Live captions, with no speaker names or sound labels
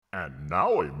And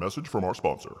now a message from our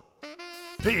sponsor.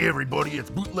 Hey everybody, it's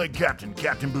Bootleg Captain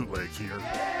Bootlegs here.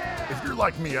 If you're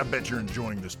like me, I bet you're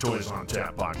enjoying this Toys on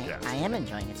Tap podcast. I am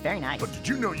enjoying it. It's very nice. But did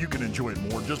you know you can enjoy it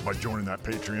more just by joining that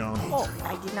Patreon? Oh,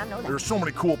 I did not know that. There's so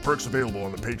many cool perks available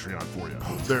on the Patreon for you.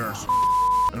 There's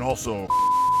and also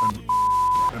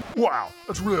and wow,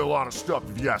 that's really a lot of stuff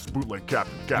if you ask Bootleg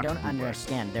Captain I don't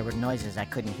understand. There were noises I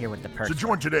couldn't hear with the perks. So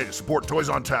join today to support Toys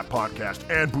on Tap podcast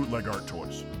and Bootleg Art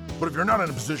Toys. But if you're not in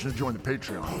a position to join the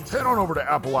Patreon, head on over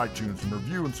to Apple iTunes and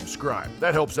review and subscribe.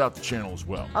 That helps out the channel as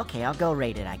well. Okay, I'll go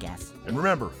rate it, I guess. And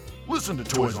remember, listen to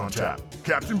Toys on Tap.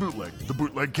 Captain Bootleg, the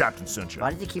Bootleg Captain sent you.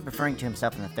 Why does he keep referring to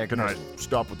himself in the third Can I person?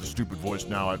 stop with the stupid voice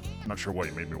now? I'm not sure why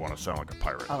you made me want to sound like a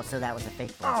pirate. Oh, so that was a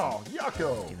fake voice. Oh,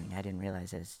 yucko! I didn't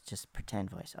realize it's just pretend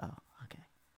voice. Oh, okay.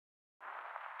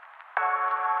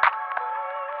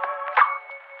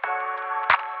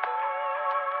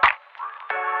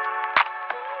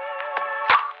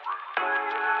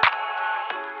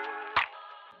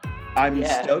 I'm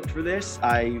stoked for this.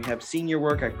 I have seen your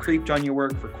work. I've creeped on your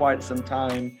work for quite some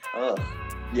time. Ugh.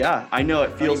 Yeah, I know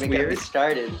it feels Don't even weird. Get me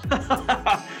started.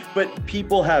 But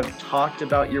people have talked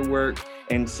about your work,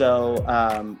 and so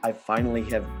I finally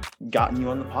have gotten you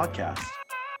on the podcast.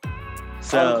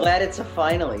 So I'm glad it's a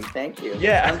finally. Thank you.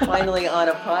 Yeah. I'm finally on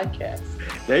a podcast.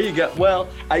 There you go. Well,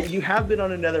 you have been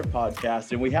on another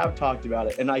podcast, and we have talked about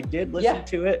it. And I did listen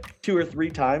to it 2 or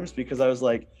 3 times because I was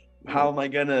like, how am I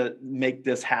going to make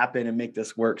this happen and make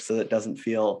this work so that it doesn't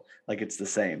feel like it's the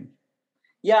same?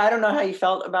 Yeah, I don't know how you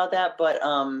felt about that, but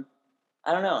I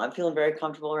don't know. I'm feeling very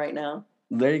comfortable right now.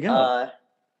 There you go.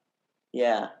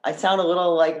 Yeah, I sound a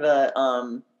little like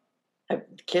the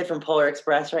kid from Polar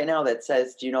Express right now that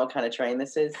says, "Do you know what kind of train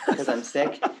this is?" Because I'm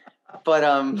sick. But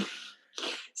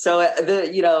so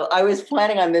I was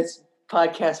planning on this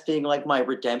podcast being like my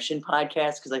redemption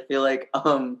podcast because I feel like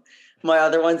my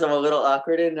other ones I'm a little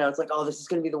awkward in, and I was like, oh, this is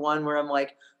gonna be the one where I'm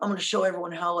like, I'm gonna show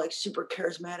everyone how like super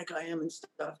charismatic I am and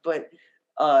stuff. But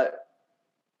I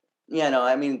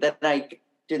mean, that night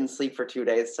didn't sleep for 2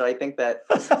 days, so I think that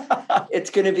it's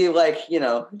gonna be like,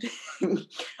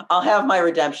 I'll have my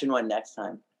redemption one next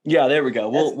time. Yeah, there we go.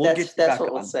 We'll get you that's back what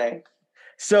on. we'll say.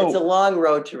 So it's a long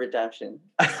road to redemption.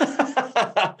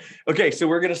 Okay, so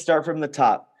we're gonna start from the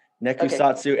top.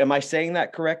 Nekosatsu. Okay. Am I saying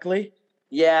that correctly?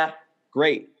 Yeah.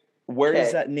 Great. Where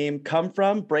does that name come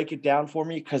from? Break it down for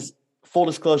me, because full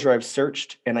disclosure, I've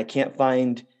searched and I can't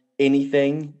find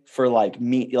anything for like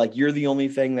me. Like you're the only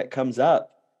thing that comes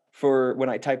up for when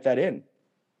I type that in.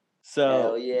 So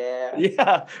hell yeah.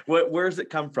 Yeah. Where does it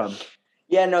come from?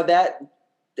 Yeah, no,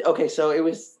 okay, so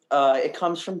it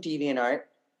comes from DeviantArt,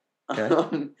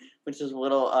 okay. Which is a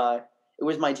little, it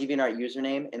was my DeviantArt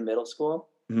username in middle school.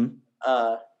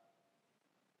 Mm-hmm.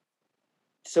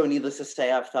 So needless to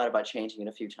say, I've thought about changing it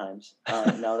a few times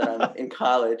now that I'm in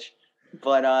college.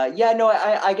 But I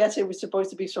guess it was supposed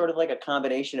to be sort of like a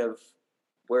combination of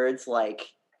words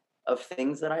of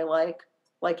things that I like.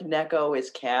 Like Neko is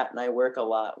cat, and I work a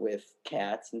lot with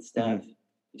cats and stuff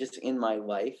just in my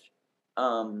life.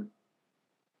 And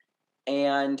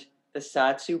the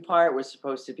Satsu part was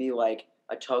supposed to be like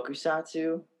a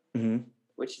Tokusatsu,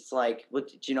 which is like, do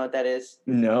you know what that is?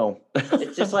 No.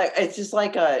 it's just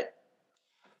like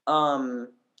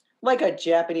a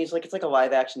Japanese, it's like a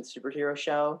live action superhero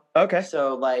show. Okay.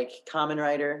 So like Kamen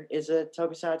Rider is a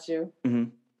Tokusatsu. Mm-hmm.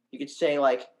 You could say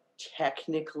like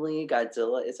technically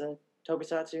Godzilla is a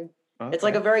Tokusatsu. Okay. It's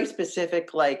like a very specific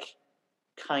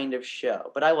kind of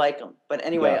show, but I like them. But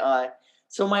anyway,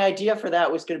 so my idea for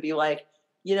that was going to be like,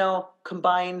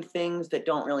 combine things that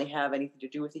don't really have anything to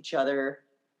do with each other,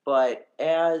 but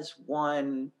as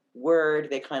one word,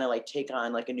 they kind of take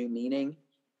on a new meaning.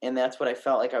 And that's what I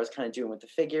felt like I was kind of doing with the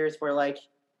figures, where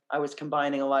I was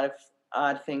combining a lot of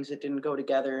odd things that didn't go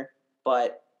together,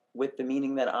 but with the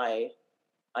meaning that I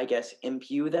guess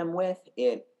imbue them with,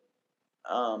 it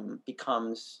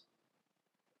becomes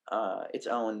its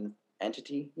own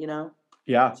entity,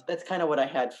 Yeah. So that's kind of what I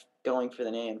had going for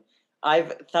the name.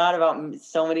 I've thought about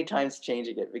so many times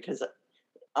changing it because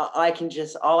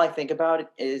all I think about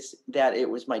is that it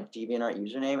was my DeviantArt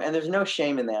username, and there's no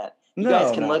shame in that. You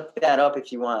guys can look that up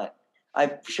if you want.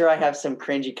 I'm sure I have some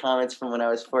cringy comments from when I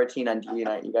was 14 on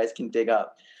DeviantArt you guys can dig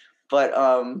up. But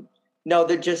no,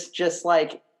 they're just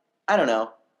like, I don't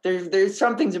know. There's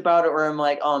some things about it where I'm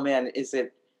like, oh man,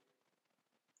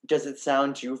 does it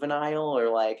sound juvenile,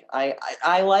 or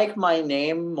I like my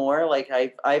name more.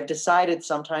 I've decided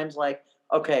sometimes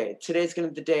okay, today's gonna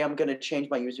be the day I'm gonna change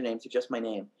my username to just my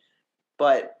name.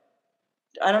 But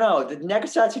I don't know. The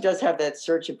Nekosatsu does have that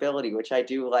searchability, which I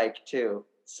do like too.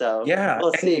 So yeah,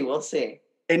 we'll see.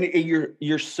 And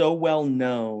you're so well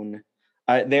known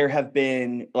There have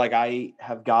been I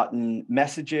have gotten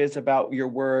messages about your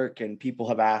work, and people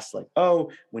have asked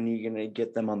oh, when are you going to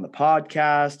get them on the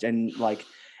podcast?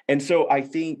 And so I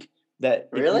think that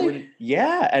really,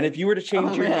 and if you were to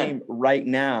change your name right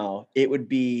now, it would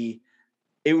be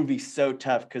so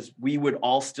tough because we would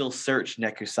all still search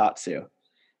Nekosatsu.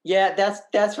 Yeah,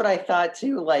 that's what I thought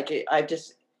too.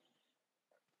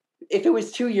 If it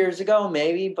was 2 years ago,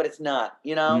 maybe, but it's not.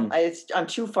 I'm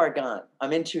too far gone.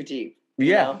 I'm in too deep.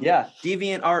 Yeah.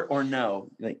 Deviant art or no,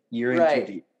 you're in too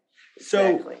deep.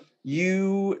 Exactly. So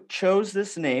you chose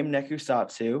this name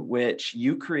Nekosatsu, which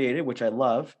you created, which I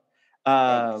love.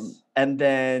 And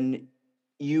then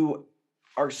you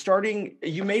are starting.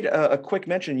 You made a quick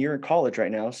mention. You're in college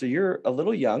right now, so you're a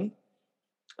little young.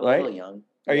 A little young.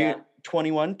 Are you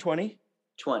 21, 20?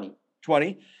 20.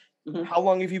 20? Mm-hmm. How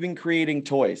long have you been creating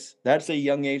toys? That's a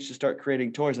young age to start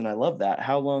creating toys, and I love that.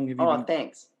 How long have you been? Oh,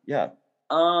 thanks. Yeah.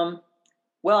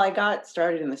 Well, I got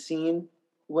started in the scene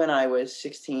when I was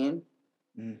 16.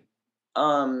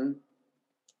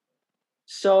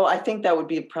 So I think that would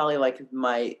be probably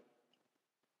my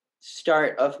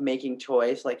start of making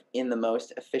toys, in the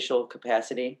most official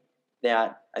capacity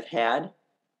that I've had.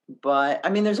 But I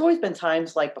mean, there's always been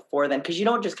times before then, because you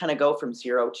don't just kind of go from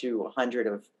 0 to 100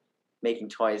 of making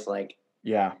toys. And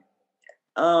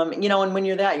when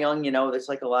you're that young, there's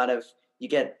you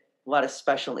get a lot of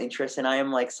special interests, and I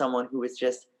am someone who is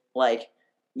just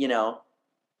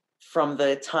from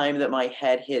the time that my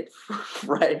head hit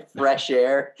fresh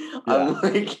air, I'm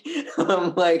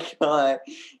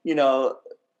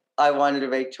I wanted to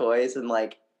make toys, and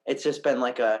it's just been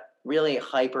a really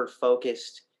hyper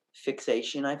focused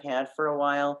fixation I've had for a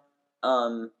while.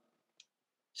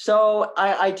 So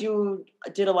I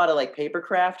did a lot of paper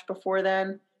craft before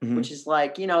then, which is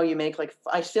you make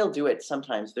I still do it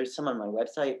sometimes. There's some on my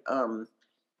website.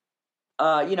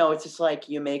 It's just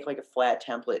you make a flat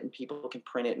template, and people can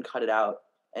print it and cut it out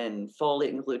and fold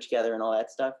it and glue it together and all that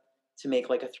stuff to make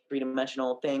a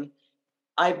 3-dimensional thing.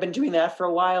 I've been doing that for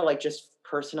a while, just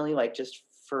personally, just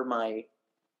for my,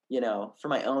 for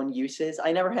my own uses.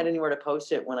 I never had anywhere to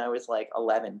post it when I was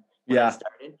 11 when I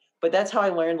started, but that's how I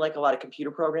learned a lot of computer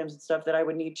programs and stuff that I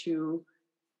would need to,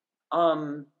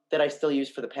 that I still use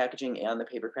for the packaging and the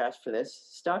paper crafts for this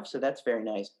stuff. So that's very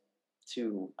nice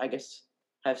to, I guess,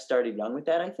 have started young with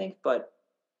that, I think. But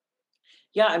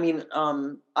yeah, I mean,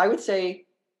 I would say,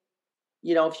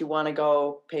 if you want to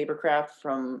go papercraft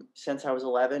from since I was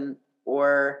 11,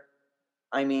 or,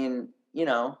 I mean,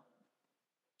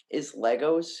 is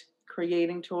Legos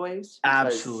creating toys?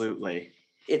 Absolutely.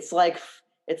 It's like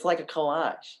a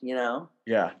collage,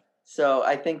 Yeah. So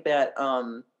I think that,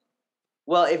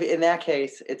 well, if in that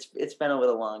case, it's been a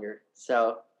little longer.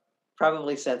 So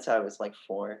probably since I was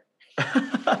 4.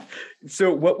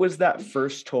 So what was that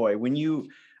first toy when you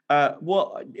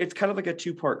well, it's kind of a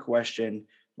 2-part question.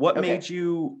 What made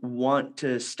you want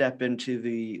to step into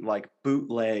the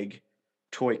bootleg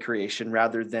toy creation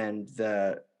rather than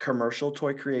the commercial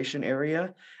toy creation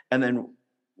area? And then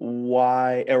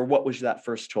why, or what was that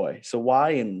first toy? So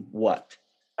why and what?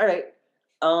 All right.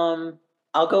 I'll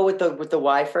go with the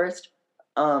why first.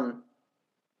 I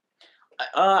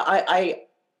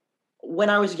when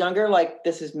I was younger,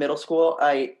 this is middle school,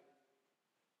 I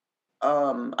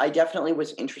definitely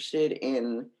was interested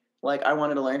in I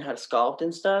wanted to learn how to sculpt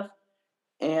and stuff.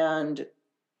 And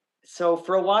so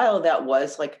for a while that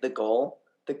was the goal.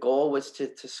 The goal was to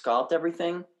sculpt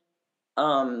everything.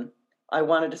 I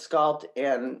wanted to sculpt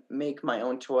and make my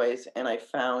own toys, and I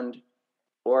found,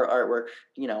 or artwork,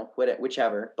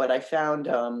 whichever. But I found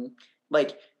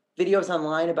videos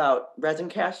online about resin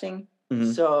casting.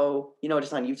 Mm-hmm. So,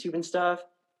 just on YouTube and stuff.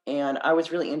 And I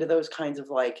was really into those kinds of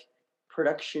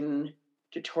production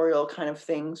tutorial kind of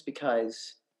things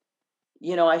because,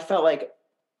 I felt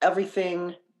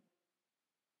everything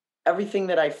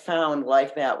that I found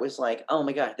that was oh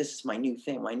my God, this is my new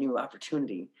thing, my new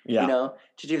opportunity, to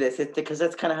do this. Because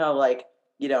that's kind of how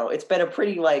it's been a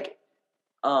pretty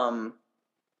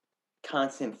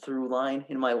constant through line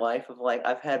in my life of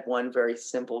I've had one very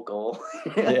simple goal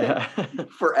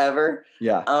forever.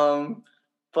 Yeah. So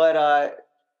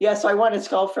I wanted to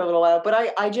sculpt for a little while,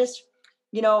 but I just,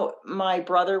 my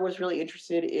brother was really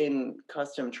interested in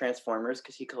custom Transformers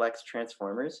because he collects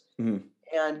Transformers. Mm-hmm.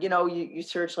 And, you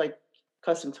search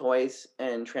custom toys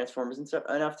and Transformers and stuff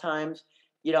enough times,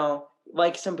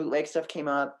 some bootleg stuff came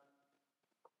up.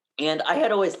 And I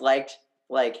had always liked,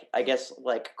 I guess,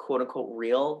 quote unquote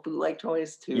real bootleg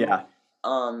toys too. Yeah.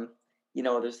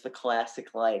 There's the classic,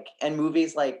 and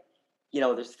movies,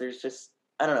 there's just,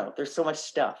 I don't know, there's so much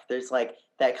stuff. There's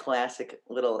that classic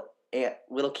little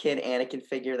kid Anakin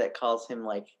figure that calls him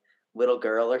little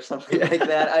girl or something like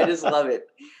that. I just love it.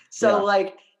 So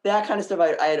like that kind of stuff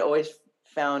I had always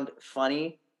found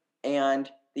funny, and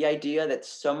the idea that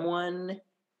someone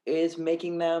is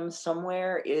making them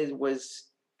somewhere was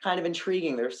kind of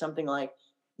intriguing. There's something like,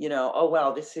 oh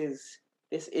wow, this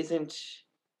isn't.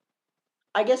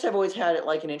 I guess I've always had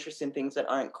like an interest in things that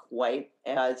aren't quite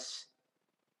as.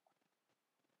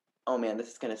 Oh man,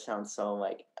 this is gonna sound so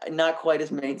like not quite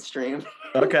as mainstream.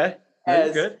 Okay,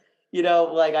 as good.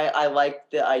 Like I like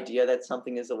the idea that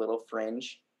something is a little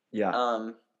fringe.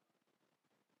 Yeah.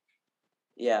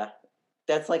 Yeah.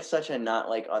 That's like such a not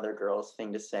like other girls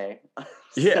thing to say.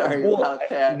 Sorry about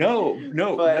that.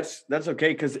 No, but, that's okay,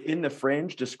 because In the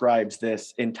Fringe describes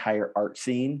this entire art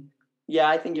scene. Yeah,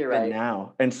 I think you're right.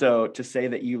 Now. And so to say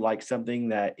that you like something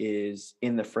that is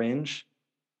in the fringe,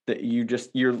 that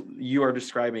you are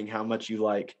describing how much you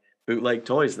like bootleg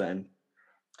toys then.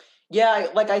 Yeah,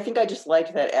 I think I just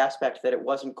liked that aspect, that it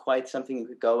wasn't quite something you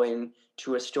could go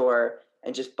into a store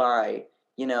and just buy,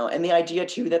 and the idea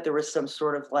too that there was some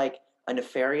sort of like a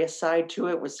nefarious side to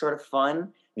it was sort of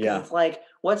fun. Yeah. It's like,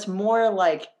 what's more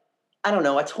like, I don't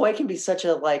know, a toy can be such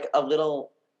a like a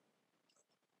little,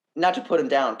 not to put him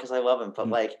down because I love him, but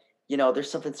like,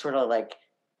 there's something sort of like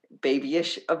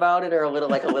babyish about it, or a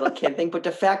little kid thing. But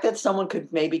the fact that someone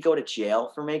could maybe go to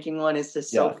jail for making one is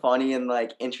just so funny and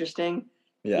like interesting.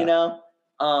 Yeah.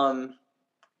 Not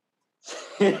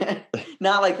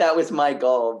like that was my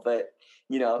goal, but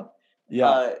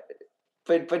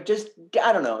but just,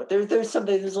 I don't know.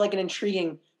 There's like an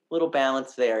intriguing little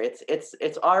balance there.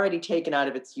 It's already taken out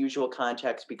of its usual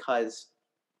context because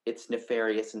it's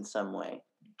nefarious in some way,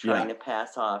 trying to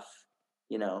pass off,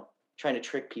 trying to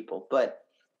trick people. But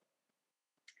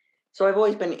so I've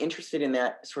always been interested in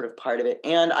that sort of part of it,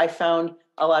 and I found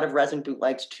a lot of resin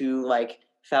bootlegs too, like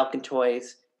Falcon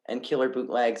Toys and Killer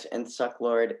Bootlegs and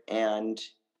Sucklord and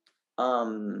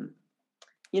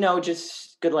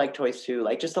just Good Like Toys too,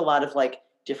 like just a lot of like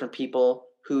different people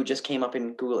who just came up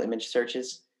in Google image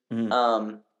searches.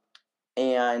 And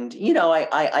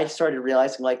I started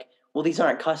realizing like, well, these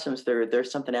aren't customs, they're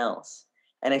something else.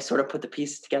 And I sort of put the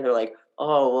pieces together like,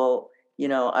 oh well,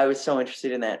 I was so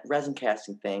interested in that resin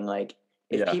casting thing. Like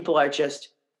if people are just,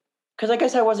 because I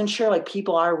guess I wasn't sure, like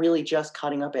people are really just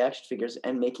cutting up action figures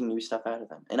and making new stuff out of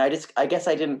them. And I guess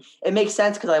I didn't, it makes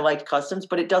sense because I liked customs,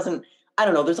 but it doesn't, I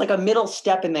don't know, there's like a middle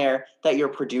step in there that you're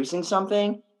producing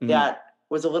something that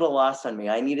was a little lost on me.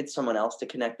 I needed someone else to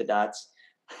connect the dots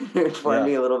for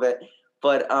me a little bit.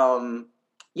 But so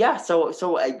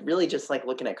I really just like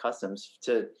looking at customs.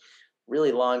 To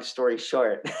really long story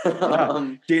short.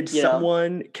 Did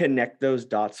someone connect those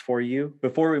dots for you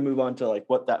before we move on to like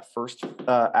what that first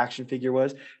action figure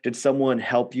was? Did someone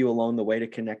help you along the way to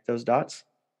connect those dots?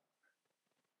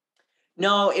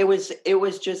 No, it was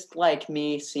just like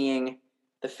me seeing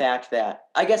the fact that,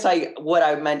 I guess what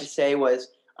I meant to say was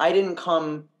I didn't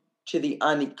come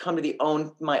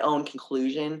to my own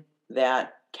conclusion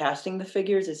that casting the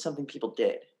figures is something people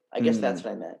did. I guess that's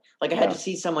what I meant. Like I had to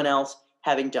see someone else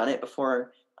having done it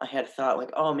before I had thought like,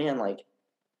 oh man, like,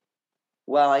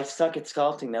 well, I suck at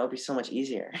sculpting. That would be so much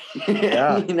easier.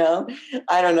 I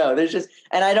don't know. There's just,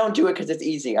 and I don't do it because it's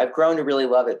easy. I've grown to really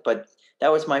love it, but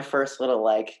that was my first little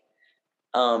like,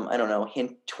 I don't know,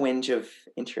 twinge of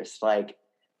interest. Like,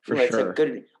 it's a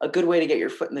good way to get your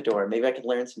foot in the door. Maybe I could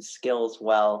learn some skills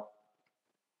while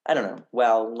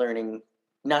learning,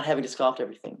 not having to sculpt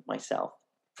everything myself.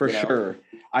 For sure.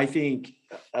 I think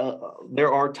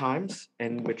there are times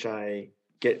in which I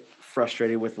get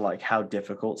frustrated with like how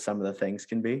difficult some of the things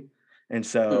can be. And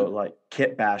so like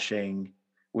kit bashing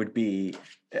would be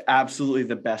absolutely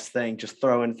the best thing, just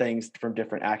throwing things from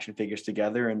different action figures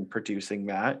together and producing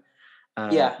that.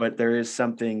 But there is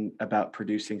something about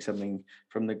producing something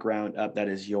from the ground up that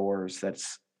is yours,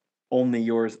 that's only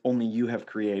yours, only you have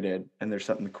created. And there's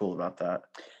something cool about that.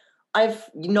 I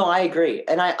agree.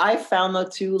 And I found though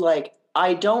too, like,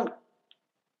 I don't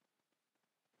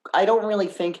really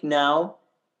think now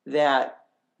that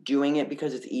doing it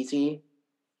because it's easy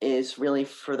is really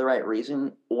for the right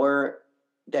reason, or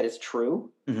that it's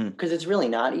true, because it's really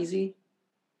not easy.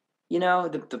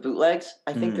 The bootlegs,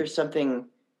 I think there's something,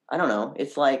 I don't know.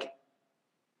 It's like,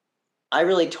 I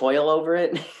really toil over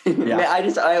it. I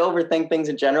overthink things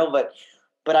in general,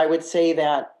 but I would say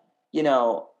that,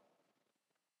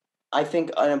 I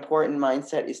think an important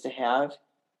mindset is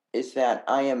that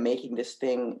I am making this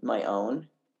thing my own,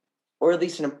 or at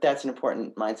least that's an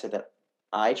important mindset that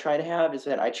I try to have, is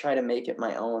that I try to make it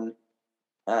my own,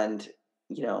 and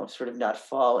sort of not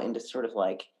fall into sort of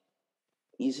like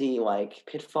easy like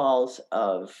pitfalls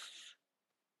of,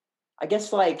 I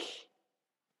guess, like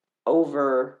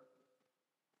over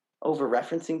over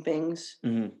referencing things,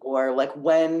 or like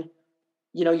when,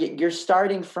 you're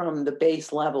starting from the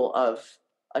base level of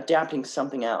adapting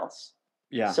something else.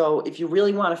 Yeah. So if you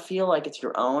really want to feel like it's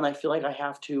your own, I feel like I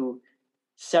have to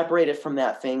separate it from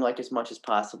that thing like as much as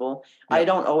possible. Yeah. I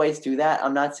don't always do that.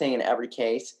 I'm not saying in every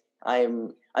case.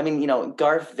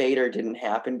 Darth Vader didn't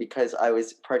happen because I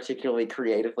was particularly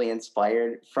creatively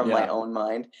inspired from my own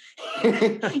mind.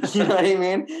 You know what I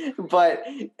mean? But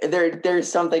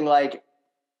there's something like,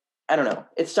 I don't know.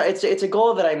 It's a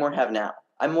goal that I more have now.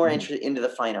 I'm more interested into the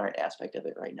fine art aspect of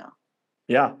it right now.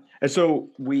 Yeah. And so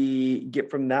we get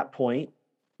from that point,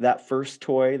 that first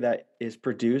toy that is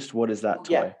produced, what is that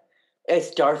toy? Yeah.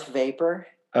 It's Darth Vapor.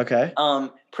 Okay.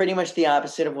 Pretty much the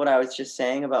opposite of what I was just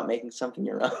saying about making something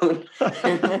your own.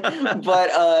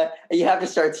 But you have to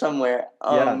start somewhere.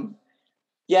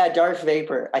 Yeah, Darth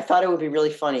Vapor. I thought it would be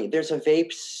really funny. There's a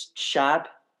vape shop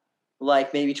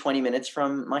like maybe 20 minutes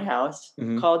from my house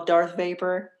called Darth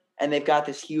Vapor, and they've got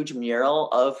this huge mural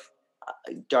of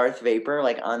Darth Vapor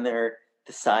like on the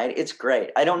side. It's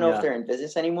great. I don't know if they're in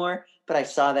business anymore, but I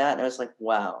saw that and I was like,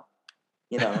 wow,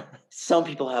 some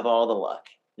people have all the luck.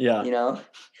 Yeah.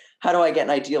 How do I get an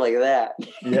idea like that?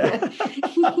 Yeah.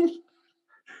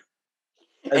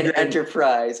 An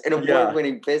enterprise, an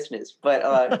award-winning business.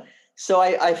 But so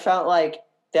I felt like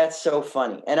that's so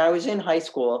funny. And I was in high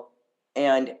school,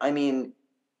 and I mean,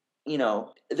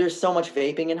 there's so much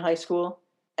vaping in high school,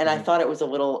 and I thought it was a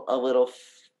little.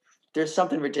 There's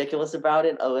something ridiculous about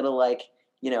it. A little like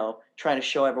trying to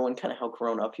show everyone kind of how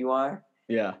grown up you are.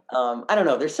 Yeah. I don't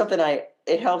know. There's something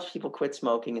it helps people quit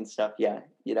smoking and stuff. Yeah.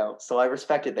 So I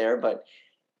respect it there, but.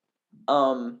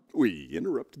 We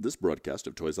interrupted this broadcast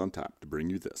of Toys on Tap to bring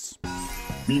you this.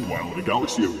 Meanwhile, in a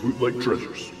galaxy of bootleg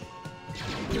treasures.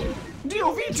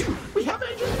 DOV2, we have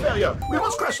engine failure. We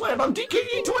must crash land on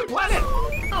DKE Toy Planet.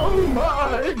 Oh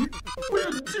my,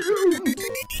 we're doomed.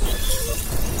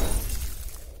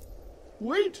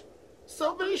 Wait,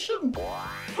 salvation.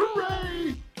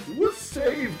 Hooray, we're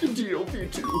saved,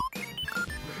 DOV2.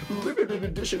 Limited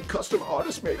edition custom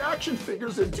artist-made action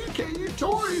figures and DKE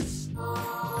toys.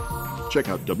 Check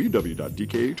out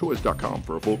www.dketoys.com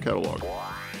for a full catalog.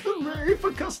 Hooray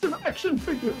for custom action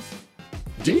figures.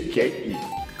 DKE.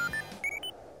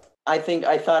 I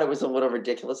thought it was a little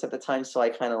ridiculous at the time, so I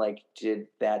kind of like did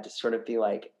that to sort of be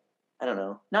like, I don't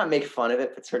know, not make fun of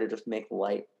it, but sort of just make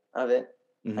light of it,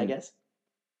 I guess.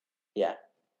 Yeah.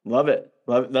 Love it.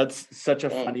 That's such a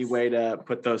funny way to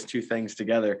put those two things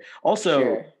together.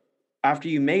 Also, after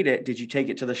you made it, did you take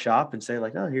it to the shop and say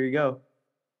like, oh, here you go?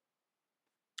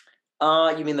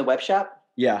 You mean the web shop?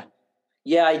 Yeah.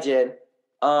 Yeah, I did. It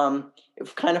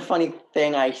was kind of funny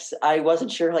thing. I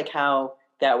wasn't sure like how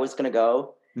that was going to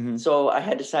go. So I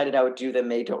had decided I would do the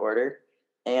made to order.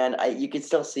 And you could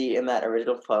still see in that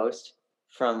original post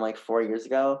from like 4 years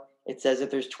ago, it says that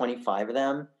there's 25 of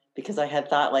them, because I had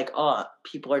thought like, oh,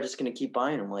 people are just going to keep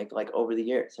buying them like over the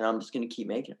years, and I'm just going to keep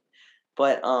making them.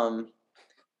 But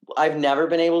I've never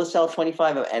been able to sell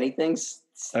 25 of anything,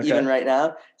 even right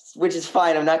now, which is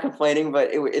fine. I'm not complaining, but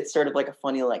it's sort of like a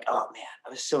funny, like, oh man, I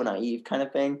was so naive kind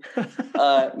of thing.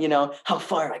 How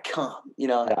far have I come?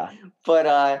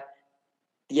 But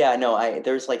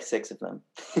there's like 6 of them.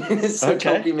 So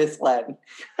don't be misled.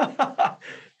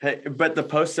 Hey, but the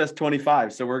post says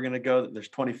 25, so we're gonna go. There's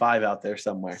 25 out there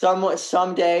somewhere.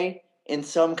 Someday in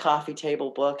some coffee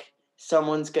table book,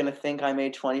 someone's gonna think I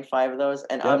made 25 of those,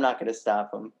 and I'm not gonna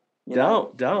stop them.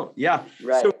 Don't. Yeah.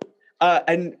 Right. So,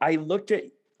 and I looked at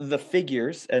the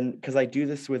figures, and because I do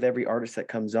this with every artist that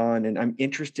comes on, and I'm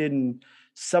interested in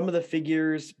some of the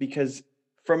figures because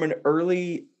from an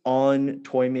early on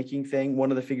toy making thing,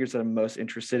 one of the figures that I'm most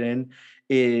interested in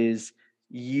is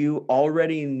you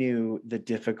already knew the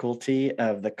difficulty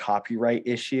of the copyright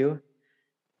issue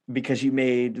because you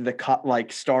made the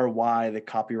like Star Y, the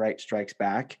copyright strikes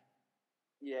back.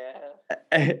 Yeah.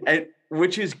 And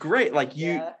which is great. Like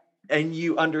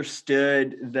you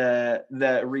understood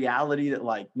the reality that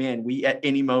like, man, we at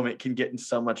any moment can get in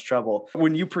so much trouble.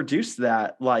 When you produced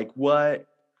that, like what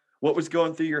was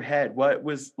going through your head? What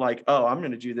was like, oh, I'm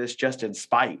going to do this just in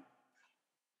spite?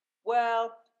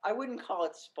 Well, I wouldn't call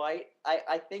it spite.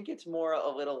 I think it's more a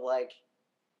little like,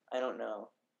 I don't know,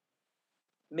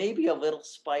 maybe a little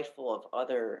spiteful of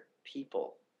other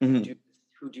people who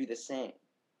do the same.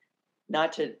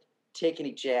 Not to take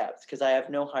any jabs, because I have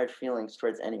no hard feelings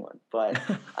towards anyone, but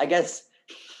I guess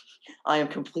I am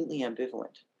completely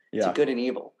ambivalent to good and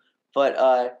evil. But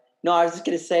no, I was just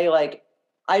going to say, like,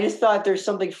 I just thought there's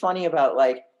something funny about,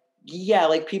 like,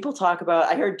 like people talk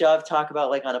about, I heard Dove talk about,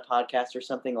 like, on a podcast or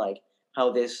something, like, how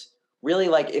this really,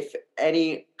 like, if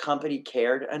any company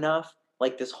cared enough,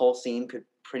 like, this whole scene could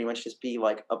pretty much just be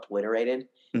like obliterated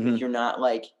if you're not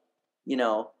like,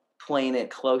 playing it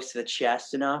close to the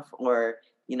chest enough, or,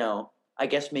 I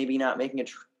guess maybe not making it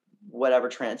whatever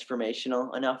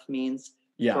transformational enough means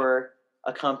for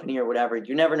a company or whatever.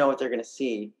 You never know what they're going to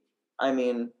see. I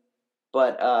mean,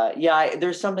 but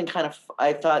there's something kind of,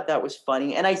 I thought that was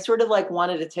funny. And I sort of like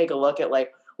wanted to take a look at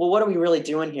like, well, what are we really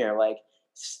doing here? Like,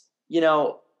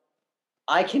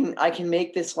 I can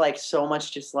make this like so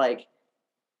much just like,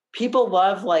 people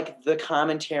love like the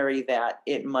commentary that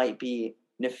it might be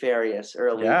nefarious or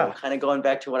illegal, kind of going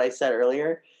back to what I said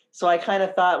earlier. So I kind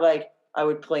of thought like I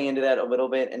would play into that a little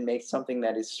bit and make something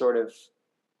that is sort of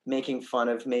making fun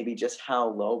of maybe just how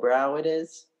lowbrow it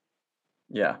is.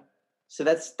 Yeah. So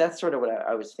that's sort of what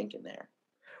I was thinking there.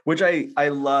 Which I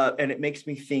love, and it makes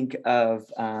me think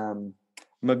of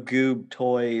Magoob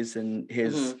Toys and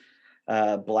his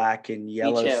black and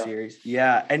yellow series.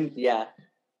 Yeah. And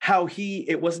how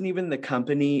it wasn't even the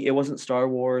company, it wasn't Star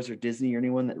Wars or Disney or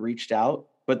anyone that reached out,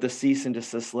 but the cease and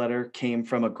desist letter came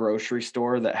from a grocery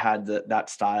store that had that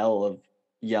style of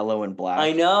yellow and black.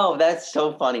 I know, that's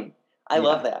so funny. I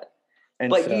love that.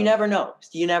 But you never know.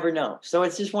 You never know. So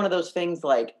it's just one of those things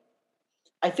like,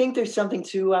 I think there's something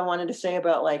too I wanted to say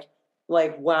about like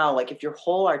wow, like if your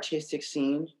whole artistic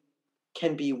scene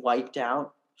can be wiped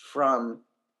out for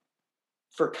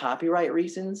copyright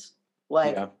reasons,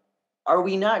 like are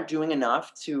we not doing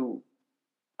enough to,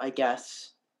 I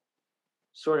guess,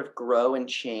 sort of grow and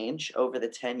change over the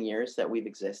 10 years that we've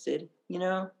existed,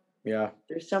 Yeah.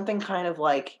 There's something kind of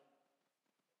like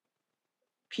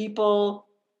people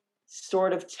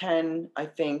sort of tend, I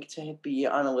think, to be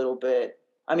on a little bit.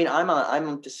 I mean,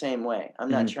 I'm the same way. I'm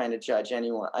not trying to judge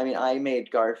anyone. I mean, I made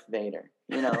Darth Vader,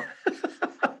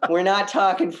 We're not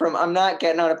talking I'm not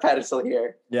getting on a pedestal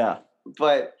here. Yeah.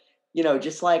 But,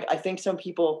 just like, I think some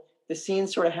people, the scene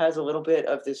sort of has a little bit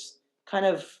of this kind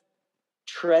of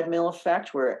treadmill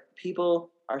effect where people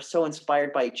are so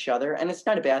inspired by each other, and it's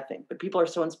not a bad thing, but people are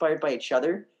so inspired by each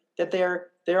other that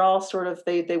they're all sort of,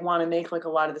 they want to make like a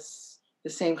lot of the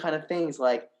same kind of things,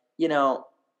 like,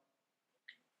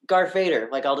 Darth Vader,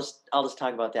 like I'll just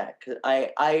talk about that because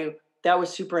I that was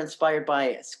super inspired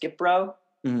by Skip Bro.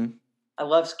 I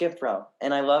love Skip Bro,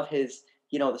 and I love his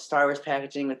the Star Wars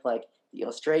packaging with like the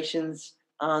illustrations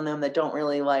on them that don't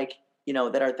really like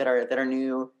that are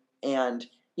new, and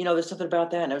there's something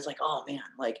about that, and I was like, oh man,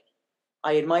 like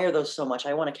I admire those so much.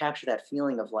 I want to capture that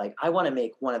feeling of like I want to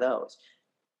make one of those.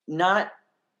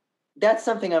 That's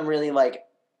something I'm really like.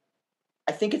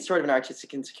 I think it's sort of an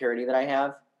artistic insecurity that I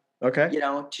have. Okay.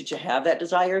 To have that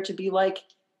desire to be like,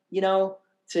 to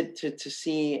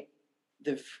see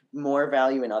the more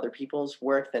value in other people's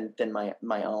work than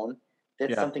my own.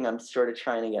 That's something I'm sort of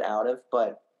trying to get out of.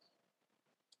 But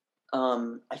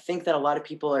I think that a lot of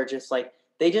people are just like,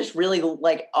 they just really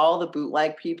like all the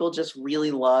bootleg people just really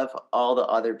love all the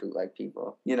other bootleg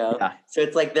people, Yeah. So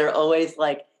it's like they're always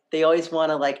like, they always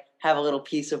want to like have a little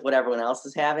piece of what everyone else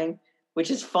is having, which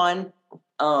is fun.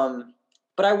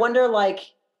 But I wonder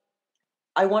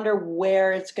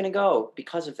where it's going to go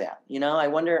because of that. I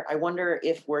wonder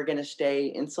if we're going to stay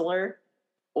insular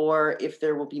or if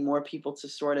there will be more people to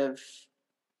sort of,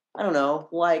 I don't know,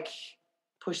 like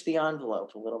push the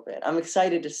envelope a little bit. I'm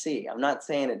excited to see. I'm not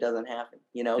saying it doesn't happen,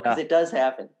 because it does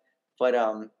happen. But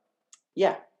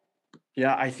yeah.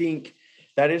 Yeah, I think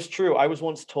that is true. I was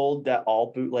once told that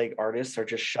all bootleg artists are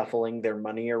just shuffling their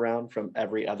money around from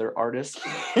every other artist.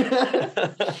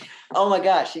 Oh my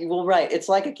gosh. Well, right. It's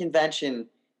like a convention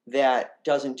that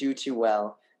doesn't do too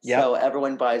well. Yep. So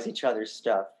everyone buys each other's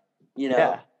stuff.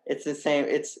 It's the same.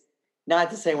 It's not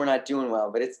to say we're not doing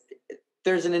well, but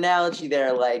there's an analogy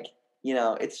there. Like,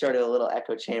 it's sort of a little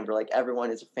echo chamber. Like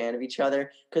everyone is a fan of each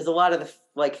other because a lot of the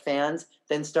like fans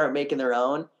then start making their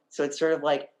own. So it's sort of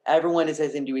like everyone is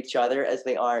as into each other as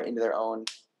they are into their own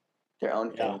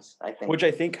things, I think. Which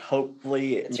I think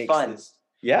hopefully it's makes fun.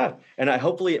 And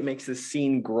hopefully it makes this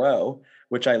scene grow,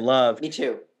 which I love. Me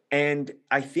too. And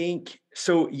I think,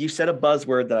 so you said a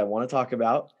buzzword that I want to talk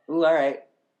about. Ooh, all right.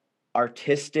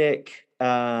 Artistic,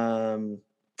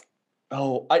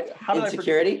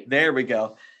 insecurity? There we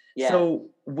go. Yeah. So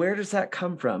where does that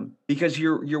come from? Because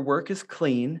your work is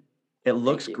clean. It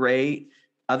looks great.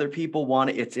 Other people want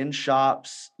it. It's in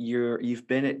shops. You've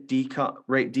been at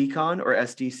Decon or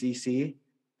SDCC?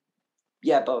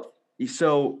 Yeah, both.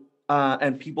 So,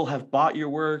 and people have bought your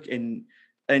work and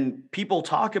people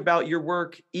talk about your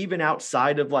work even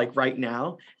outside of like right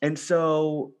now. And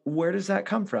so where does that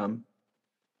come from?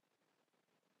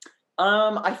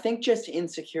 I think just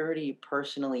insecurity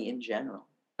personally in general.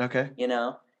 Okay.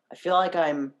 I feel like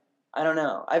I don't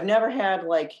know. I've never had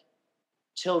like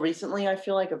till recently, I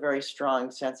feel like a very strong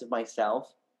sense of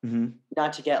myself. Mm-hmm.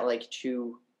 Not to get like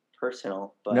too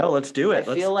personal, but no, let's do it.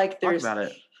 I feel like there's talk about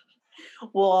it.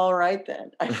 Well, all right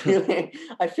then. I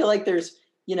feel like there's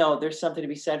there's something to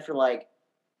be said for like,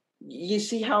 you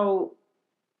see how,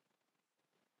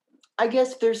 I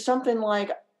guess there's something like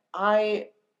I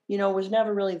was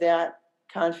never really that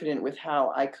confident with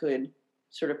how I could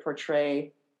sort of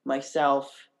portray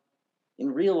myself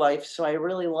in real life. So I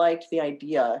really liked the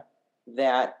idea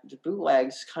that the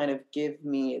bootlegs kind of give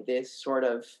me this sort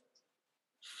of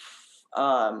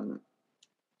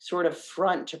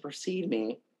front to perceive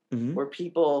me, mm-hmm. where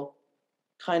people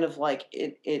kind of like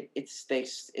it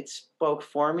spoke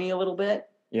for me a little bit.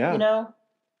 Yeah.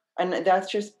 And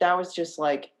that was just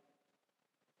like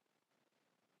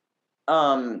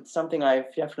something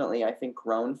I've definitely, I think,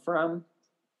 grown from.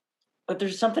 But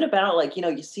there's something about like,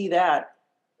 you see that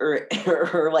or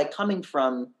or like coming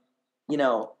from,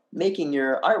 making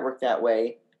your artwork that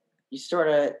way, you sort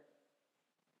of,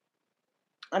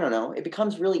 I don't know, it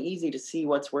becomes really easy to see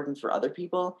what's working for other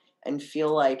people and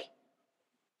feel like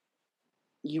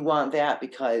you want that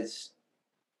because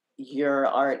your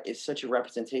art is such a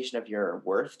representation of your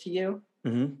worth to you.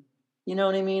 Mm-hmm. You know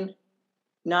what I mean?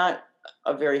 Not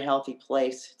a very healthy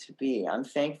place to be. I'm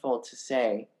thankful to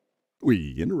say.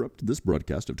 We interrupt this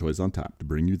broadcast of Toys on Top to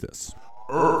bring you this.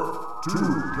 Earth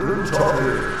to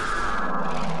Kentucky.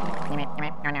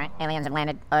 Aliens have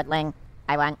landed. Earthling.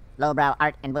 I want lowbrow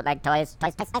art and bootleg toys.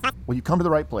 Well, you come to the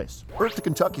right place. Earth to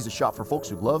Kentucky is a shop for folks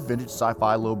who love vintage,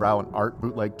 sci-fi, lowbrow, and art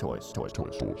bootleg toys.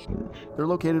 They're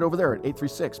located over there at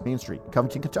 836 Main Street,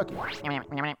 Covington, Kentucky.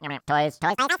 Toys.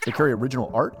 They carry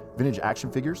original art, vintage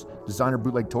action figures, designer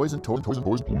bootleg toys, and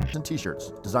and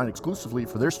t-shirts, designed exclusively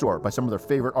for their store by some of their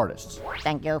favorite artists.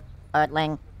 Thank you,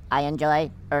 Earthling. I enjoy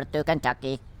Earth to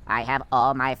Kentucky. I have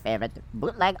all my favorite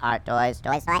bootleg art toys.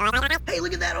 Hey,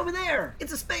 look at that over there!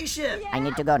 It's a spaceship! I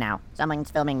need to go now. Someone's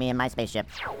filming me in my spaceship.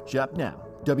 Shop now.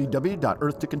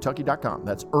 www.earth2kentucky.com.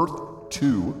 That's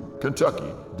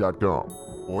earth2kentucky.com.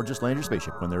 Or just land your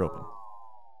spaceship when they're open.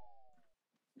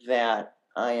 That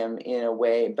I am in a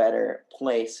way better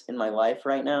place in my life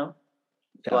right now.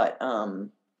 Yeah. But I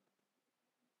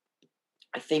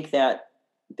think that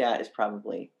is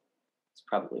probably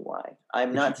why.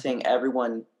 I'm not saying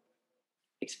everyone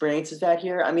experiences that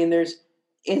here. I mean, there's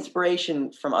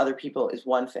inspiration from other people is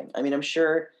one thing. I mean, I'm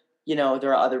sure, there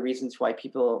are other reasons why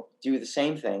people do the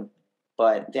same thing,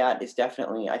 but that is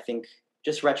definitely, I think,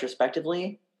 just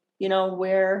retrospectively,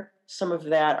 where some of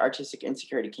that artistic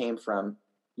insecurity came from.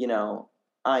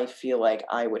 I feel like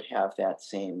I would have that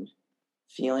same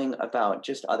feeling about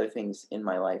just other things in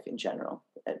my life in general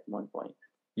at one point.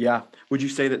 Yeah. Would you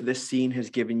say that this scene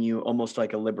has given you almost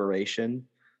like a liberation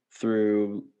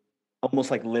through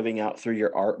almost like living out through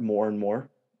your art more and more?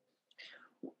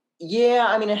 Yeah.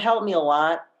 I mean, it helped me a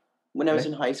lot when I was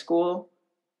in high school.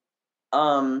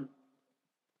 And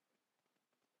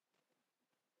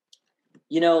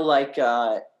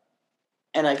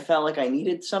I felt like I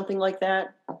needed something like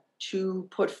that to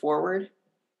put forward.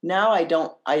 Now I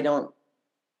don't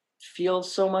feel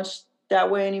so much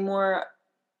that way anymore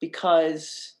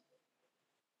because,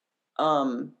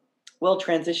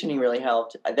 transitioning really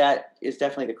helped. That is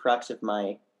definitely the crux of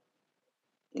my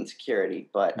insecurity.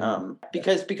 But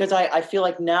because I feel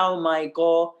like now my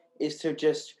goal is to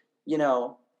just,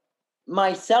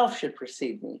 myself should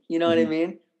precede me. You know what I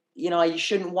mean? You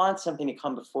shouldn't want something to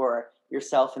come before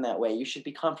yourself in that way. You should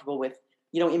be comfortable with,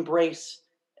 embrace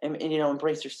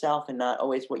yourself and not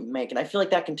always what you make. And I feel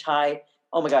like that can tie,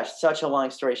 oh my gosh, such a long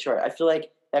story short. I feel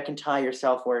like that can tie your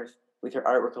self-worth with your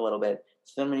artwork a little bit.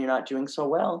 So then when you're not doing so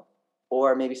well,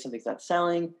 or maybe something's not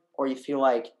selling, or you feel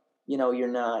like, you're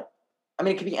not, I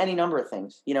mean, it could be any number of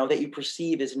things, that you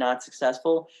perceive as not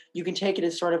successful. You can take it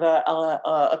as sort of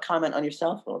a comment on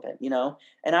yourself a little bit,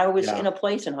 And I was in a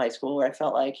place in high school where I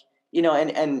felt like,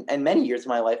 and many years of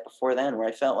my life before then, where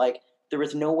I felt like there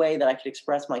was no way that I could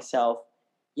express myself,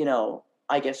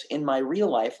 I guess in my real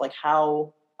life, like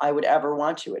how I would ever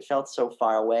want to. It felt so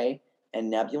far away and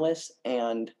nebulous,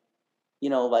 and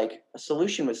like a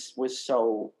solution was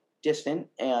so distant,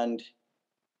 and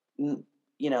I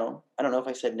don't know if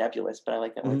I said nebulous, but I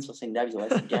like that word, so I'll say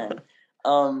nebulous again.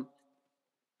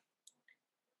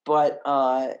 But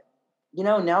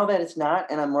now that it's not,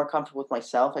 and I'm more comfortable with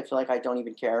myself, I feel like I don't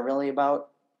even care really about,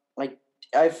 like,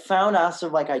 I've found also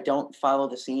like I don't follow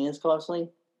the scene as closely.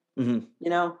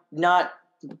 Not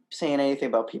saying anything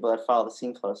about people that follow the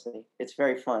scene closely. It's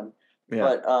very fun. Yeah.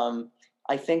 But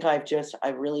I think I've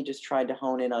really just tried to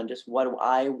hone in on just what do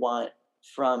I want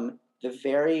from the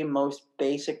very most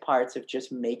basic parts of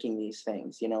just making these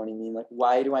things. You know what I mean? Like,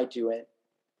 why do I do it?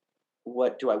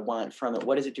 what do I want from it?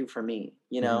 What does it do for me?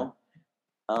 You know?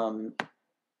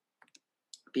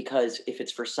 Because if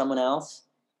it's for someone else,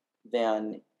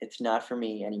 then it's not for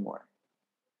me anymore.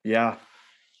 Yeah.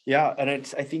 Yeah. And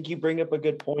I think you bring up a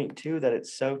good point too, that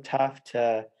it's so tough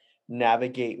to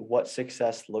navigate what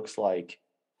success looks like.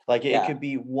 Like it could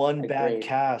be one bad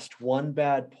cast, one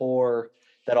bad pour,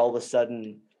 that all of a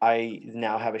sudden I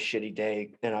now have a shitty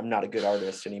day and I'm not a good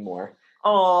artist anymore.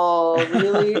 Oh,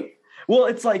 really? Well,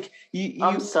 it's like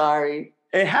I'm sorry.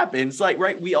 It happens. Like,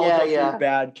 right, we all go through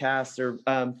bad casts, or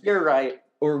you're right.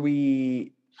 Or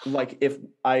we, like, if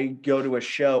I go to a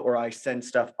show or I send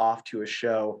stuff off to a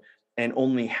show and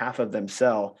only half of them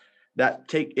sell,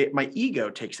 my ego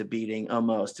takes a beating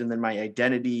almost, and then my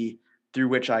identity through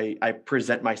which I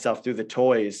present myself through the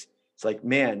toys, it's like,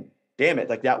 man, damn it,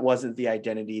 like that wasn't the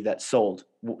identity that sold.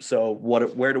 So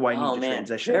where do I need to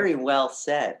transition? Very well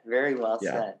said. Very well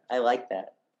said. I like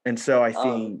that. And so I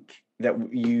think that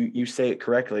you say it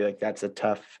correctly. Like that's a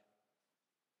tough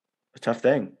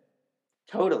thing.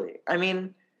 Totally. I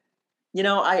mean, you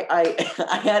know, I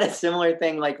had a similar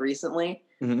thing like recently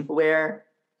where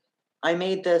I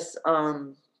made this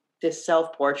this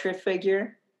self-portrait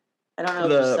figure. I don't know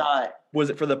if you saw it. Was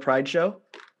it for the Pride show?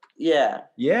 Yeah.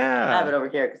 Yeah. I have it over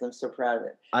here because I'm so proud of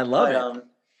it. I love it.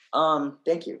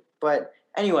 Thank you. But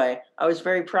anyway, I was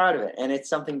very proud of it, and it's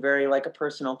something very like a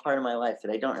personal part of my life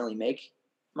that I don't really make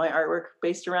my artwork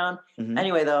based around.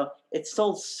 Anyway, though, it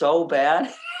sold so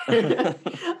bad.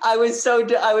 I was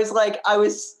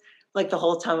like the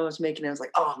whole time I was making it, I was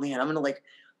like, oh man, I'm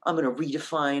gonna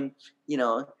redefine, you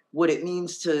know, what it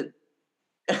means to,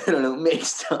 I don't know, make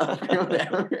stuff or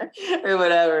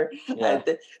whatever. Yeah.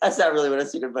 That's not really what I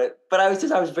was thinking, but I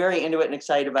was very into it and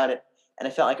excited about it, and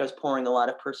I felt like I was pouring a lot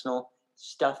of personal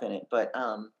stuff in it. But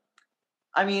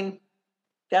I mean,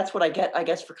 that's what I get, I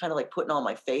guess, for kind of like putting all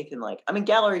my faith in, like, I mean,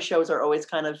 gallery shows are always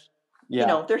kind of, you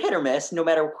know, they're hit or miss, no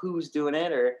matter who's doing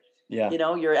it, or you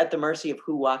know, you're at the mercy of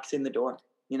who walks in the door,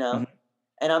 you know.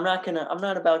 And I'm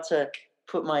not about to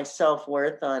put my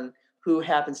self-worth on who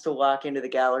happens to walk into the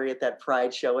gallery at that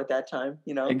Pride show at that time,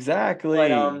 you know. Exactly.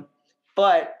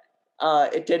 But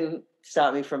it didn't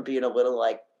stop me from being a little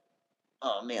like,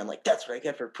 oh man, like that's what I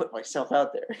get for putting myself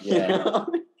out there. Yeah. You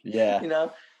know? Yeah. You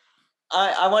know.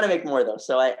 I want to make more though,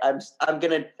 so I'm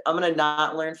gonna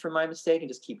not learn from my mistake and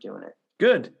just keep doing it.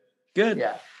 Good.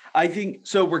 Yeah. I think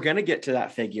so. We're gonna get to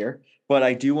that figure, but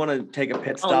I do want to take a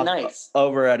pit stop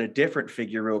over at a different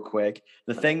figure real quick.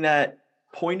 The thing that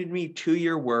pointed me to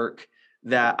your work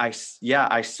that I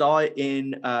saw it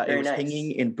in. It was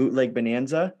hanging in Bootleg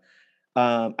Bonanza.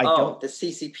 The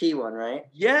CCP one, right?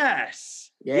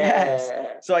 Yes. Yeah. Yes.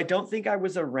 So I don't think I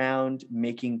was around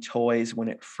making toys when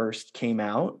it first came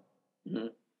out.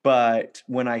 But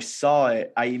when I saw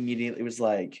it, I immediately was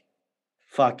like,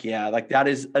 fuck yeah. Like that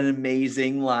is an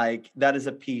amazing, like that is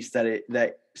a piece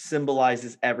that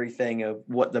symbolizes everything of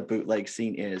what the bootleg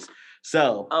scene is.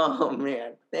 So oh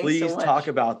man, thanks please so much. Talk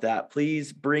about that.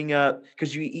 Please bring up,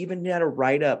 because you even had a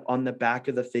write-up on the back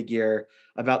of the figure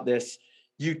about this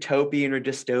utopian or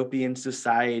dystopian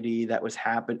society that was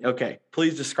happening. Okay,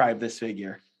 please describe this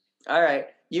figure. All right.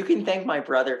 You can thank my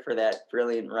brother for that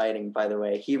brilliant writing, by the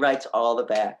way. He writes all the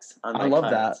backs on my love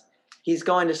comments. That. He's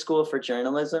going to school for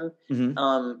journalism.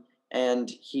 And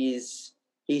he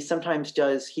sometimes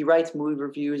he writes movie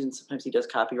reviews and sometimes he does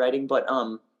copywriting, but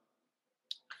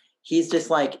he's just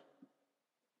like,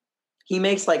 he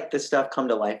makes like this stuff come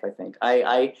to life, I think.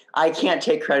 I can't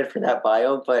take credit for that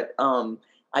bio, but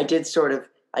I did sort of,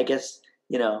 I guess,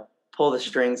 you know, pull the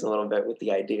strings a little bit with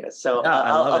the idea. So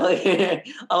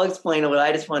I'll explain a little.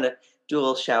 I just want to do a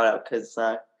little shout out because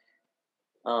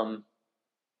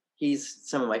he's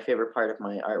some of my favorite part of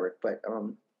my artwork. But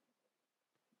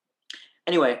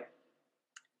anyway,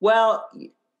 well,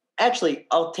 actually,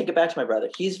 I'll take it back to my brother.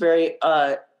 He's very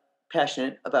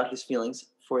passionate about his feelings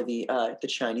for the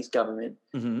Chinese government.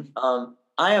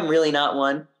 I am really not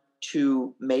one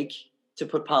to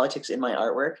put politics in my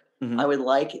artwork. I would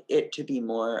like it to be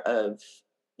more of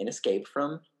an escape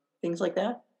from things like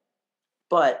that.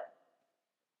 But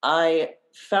I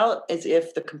felt as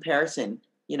if the comparison,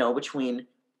 you know, between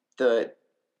the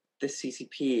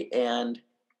CCP and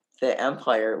the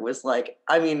Empire was like,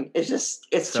 I mean, it's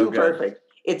so too perfect.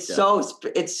 It's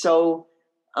so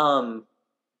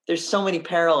there's so many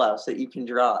parallels that you can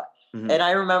draw. And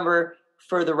I remember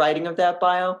for the writing of that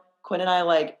bio, Quinn and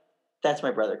I, that's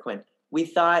my brother Quinn. We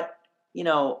thought, you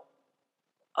know,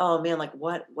 oh man, like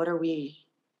what are we,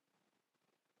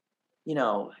 you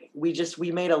know, we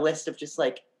made a list of just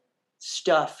like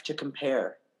stuff to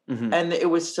compare. And it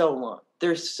was so long.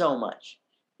 There's so much,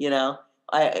 you know.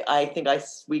 I think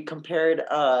we compared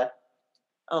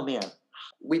Oh man,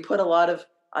 we put a lot of,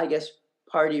 I guess,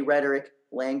 party rhetoric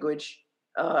language,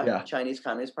 Chinese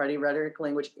Communist Party rhetoric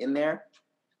language in there.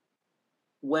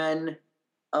 When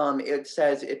it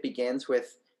says it begins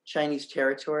with Chinese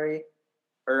territory,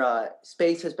 or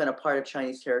space has been a part of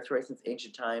Chinese territory since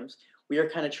ancient times. We are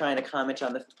kind of trying to comment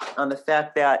on the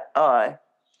fact that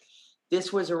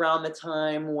this was around the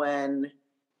time when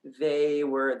there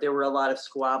were a lot of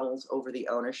squabbles over the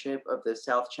ownership of the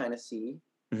South China Sea,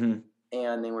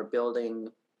 and they were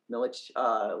building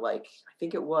I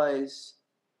think it was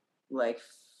like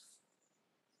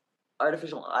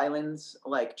artificial islands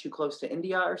like too close to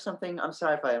India or something. I'm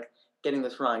sorry if I'm getting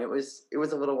this wrong. It was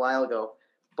a little while ago,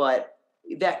 but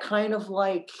that kind of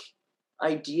like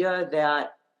idea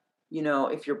that, you know,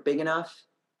 if you're big enough,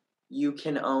 you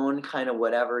can own kind of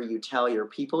whatever you tell your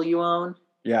people you own.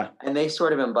 Yeah. And they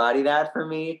sort of embody that for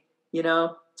me, you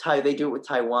know. They do it with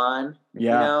Taiwan, you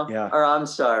know, or I'm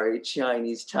sorry,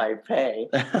 Chinese Taipei,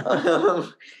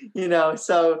 you know.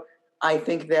 So I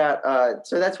think that,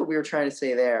 so that's what we were trying to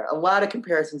say there. A lot of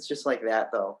comparisons just like that,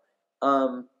 though.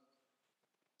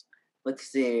 Let's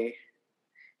see.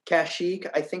 Kashyyyk,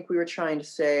 I think we were trying to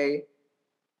say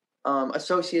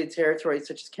associated territories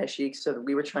such as Kashyyyk. So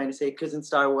we were trying to say, because in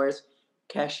Star Wars,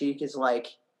 Kashyyyk is like,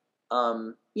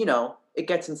 you know, it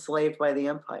gets enslaved by the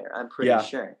Empire, I'm pretty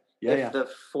sure. If the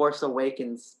Force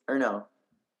Awakens, or no,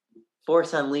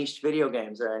 Force Unleashed video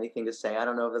games are anything to say, I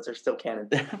don't know if those are still canon,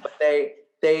 but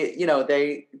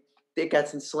it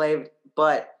gets enslaved.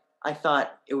 But I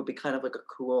thought it would be kind of like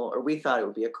we thought it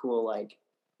would be a cool, like,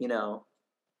 you know,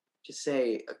 to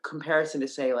say a comparison to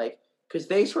say, like, because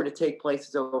they sort of take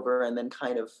places over and then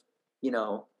kind of, you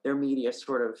know, their media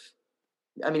sort of,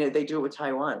 I mean, they do it with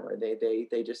Taiwan, where they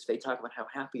talk about how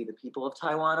happy the people of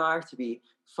Taiwan are to be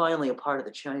finally a part of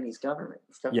the Chinese government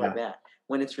and stuff like that,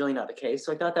 when it's really not the case.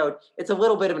 So I thought it's a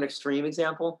little bit of an extreme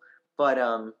example, but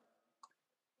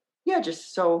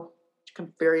just so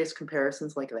various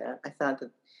comparisons like that. I thought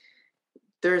that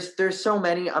there's so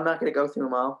many. I'm not going to go through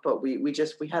them all, but we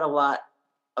had a lot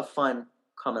of fun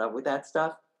coming up with that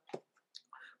stuff.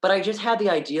 But I just had the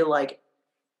idea, like,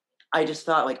 I just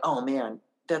thought, like, oh man,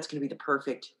 that's going to be the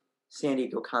perfect San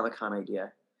Diego Comic-Con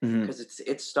idea, because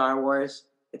it's Star Wars,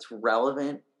 it's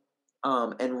relevant,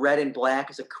 and red and black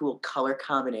is a cool color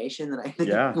combination that I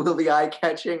think will be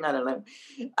eye-catching. I don't know.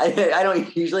 I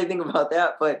don't usually think about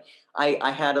that, but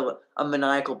I had a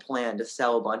maniacal plan to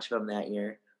sell a bunch of them that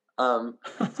year.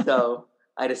 So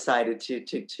I decided to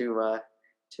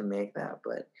make that.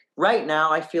 But right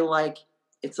now, I feel like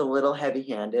it's a little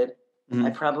heavy-handed. I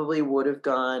probably would have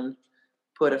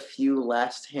put a few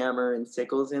less hammer and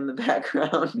sickles in the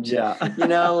background. Yeah. You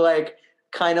know, like,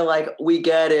 kind of like, we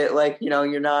get it. Like, you know,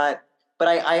 you're not, but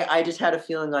I just had a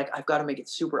feeling like I've got to make it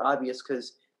super obvious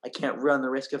because I can't run the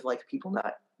risk of like people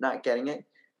not getting it.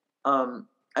 I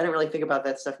didn't really think about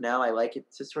that stuff now. I like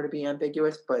it to sort of be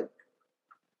ambiguous, but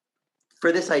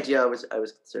for this idea, I was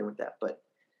concerned with that. But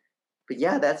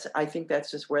yeah, I think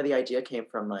that's just where the idea came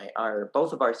from.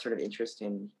 Both of our sort of interest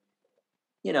in,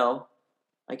 you know,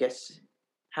 I guess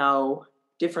how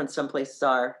different some places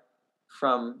are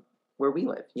from where we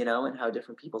live, you know, and how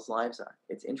different people's lives are.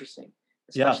 It's interesting,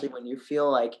 especially when you feel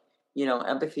like, you know,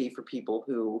 empathy for people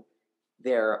who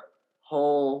their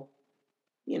whole,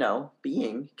 you know,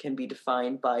 being can be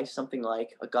defined by something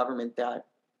like a government that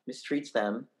mistreats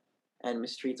them and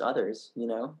mistreats others, you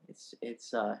know.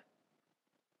 It's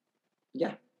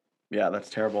Yeah, that's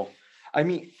terrible. I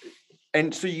mean,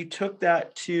 and so you took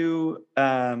that to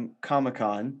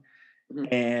Comic-Con,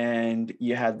 and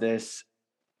you had this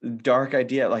dark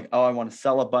idea, like, oh, I want to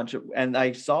sell a bunch of, and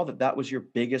I saw that was your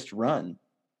biggest run.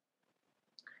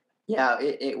 Yeah,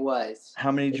 it was.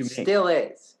 How many did you make? It still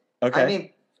is.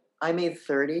 Okay. I made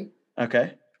 30.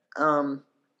 Okay.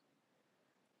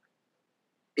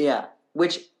 Yeah,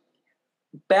 which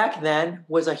back then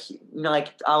was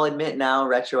I'll admit now,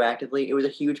 retroactively, it was a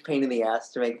huge pain in the ass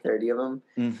to make 30 of them.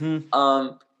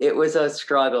 It was a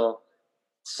struggle.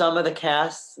 Some of the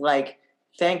casts, like,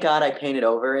 thank God I painted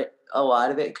over it, a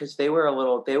lot of it, because they were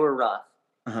rough.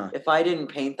 If I didn't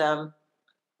paint them,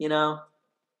 you know,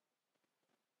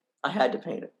 I had to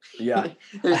paint it. Yeah.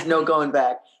 There's no going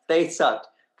back. They sucked.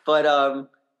 But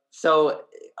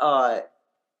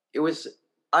it was,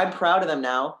 I'm proud of them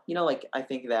now. You know, like, I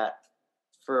think that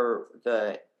for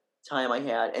the time I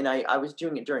had, and I was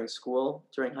doing it during high school,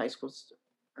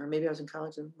 or maybe I was in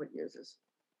college. What year is this?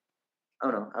 Oh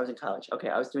no, I was in college. Okay,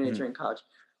 I was doing it during college.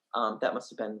 That must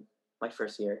have been my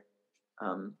first year.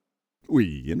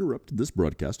 We interrupted this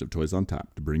broadcast of Toys on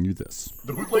Tap to bring you this.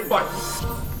 The bootleg Bible.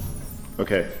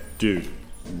 Okay, dude,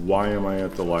 why am I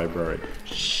at the library?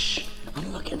 Shh.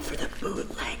 I'm looking for the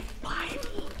bootleg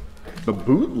Bible. The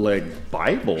bootleg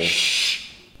Bible?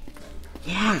 Shh.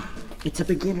 Yeah, it's a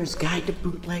beginner's guide to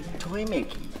bootleg toy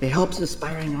making. It helps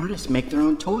aspiring artists make their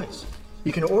own toys.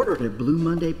 You can order it at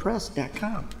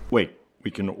BlueMondayPress.com. Wait,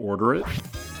 we can order it?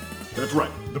 That's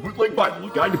right. The Bootleg Bible,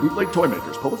 a guide to bootleg toy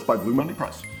makers, published by Blue Monday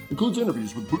Press, includes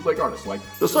interviews with bootleg artists like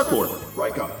The Suck Lord,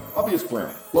 Ryka, Obvious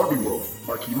Planet, Larby World,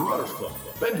 Marquee Marauders Club,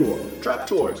 Bengor, Trap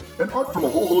Toys, and art from a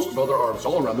whole host of other artists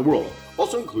all around the world.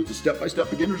 Also includes a step-by-step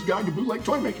beginner's guide to bootleg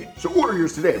toy making. So order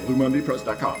yours today at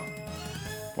BlueMondayPress.com.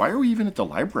 Why are we even at the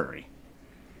library?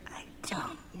 I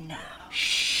don't know.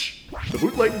 Shh. The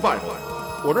Bootleg Bible.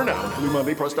 Order now at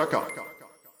BlueMondayPress.com.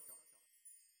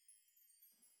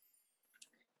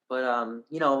 But, a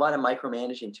lot of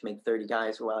micromanaging to make 30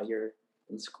 guys while you're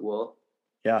in school.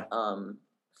 Yeah.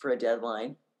 For a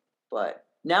deadline. But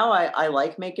now I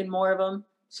like making more of them.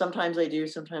 Sometimes I do,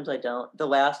 sometimes I don't. The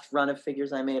last run of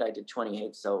figures I made, I did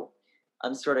 28. So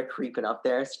I'm sort of creeping up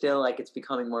there still. Like, it's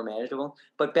becoming more manageable.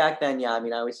 But back then,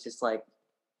 I was just like,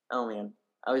 oh, man,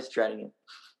 I was dreading it.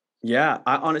 Yeah,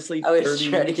 I was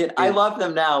dreading it. I love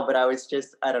them now, but I was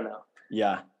just, I don't know.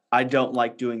 Yeah, I don't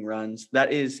like doing runs.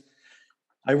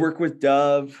 I work with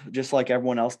Dove just like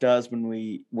everyone else does when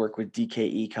we work with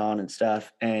DK Econ and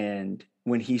stuff. And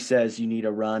when he says you need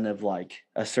a run of like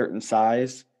a certain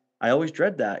size, I always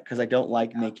dread that because I don't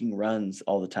like making runs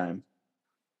all the time.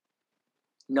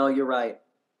 No, you're right.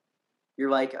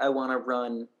 You're like, I want to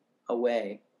run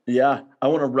away. Yeah, I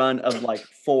want a run of like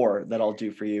 4 that I'll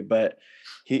do for you, but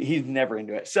he's never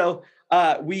into it. So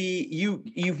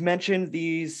you've mentioned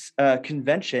these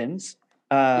conventions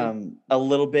a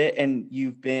little bit, and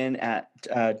you've been at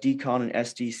DCon and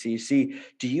SDCC.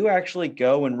 Do you actually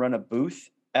go and run a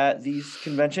booth at these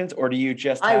conventions, or do you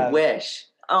just I wish.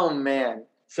 Oh, man.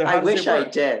 So I wish I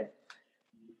did.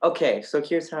 Okay, so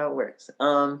here's how it works.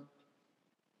 I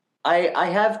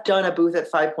have done a booth at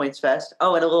 5 Points Fest.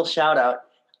 Oh, and a little shout out.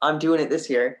 I'm doing it this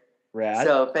year. Rad.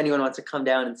 So if anyone wants to come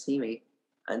down and see me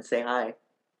and say hi,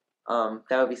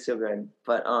 that would be so good.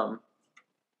 But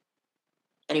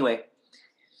anyway,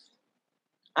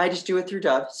 I just do it through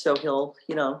Dove. So he'll,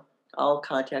 I'll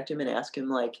contact him and ask him,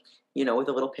 like, with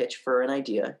a little pitch for an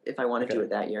idea if I want to do it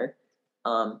that year.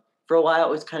 For a while,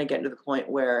 it was kind of getting to the point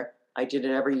where I did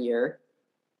it every year,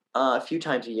 a few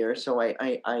times a year. So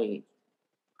I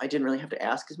didn't really have to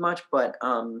ask as much, but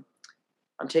I'm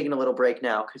taking a little break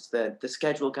now because the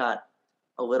schedule got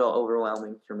a little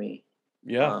overwhelming for me.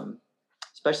 Yeah.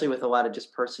 Especially with a lot of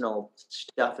just personal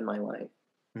stuff in my life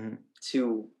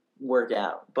to work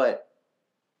out. But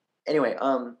anyway,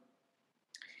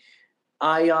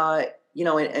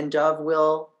 and Dove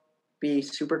will be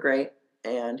super great,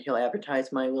 and he'll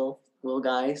advertise my little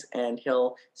guys, and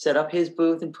he'll set up his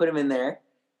booth and put him in there.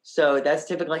 So that's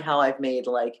typically how I've made,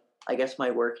 like, I guess my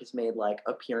work has made, like,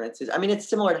 appearances. I mean, it's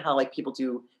similar to how, like, people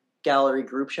do gallery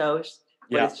group shows,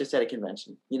 but it's just at a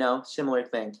convention, similar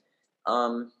thing.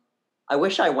 I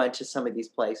wish I went to some of these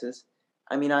places.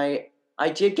 I mean, I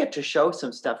did get to show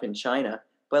some stuff in China,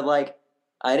 but, like,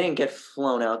 I didn't get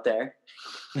flown out there.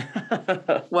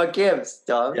 What gives,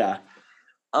 Dove? Yeah.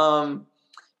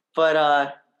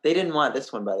 But they didn't want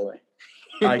this one, by the way.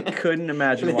 I couldn't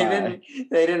imagine why.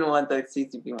 They didn't want the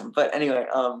CCP one. But anyway,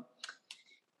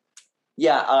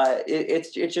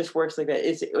 it just works like that.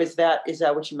 Is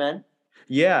that what you meant?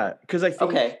 Yeah, because I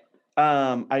think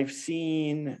I've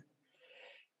seen,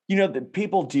 that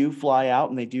people do fly out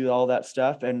and they do all that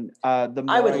stuff, and I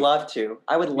would love to.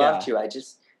 I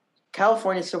just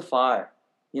California's so far,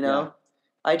 Yeah.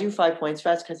 I do 5 Points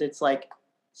Fest because it's like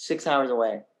 6 hours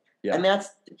away, and that's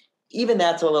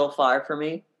a little far for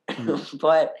me. Mm-hmm.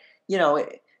 But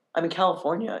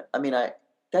California.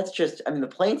 The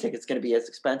plane ticket's going to be as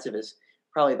expensive as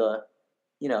probably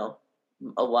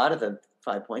a lot of the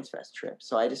 5 Points Fest trips.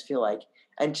 So I just feel like,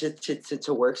 and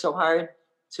to work so hard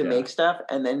to make stuff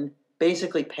and then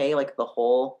basically pay like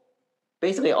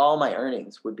basically all my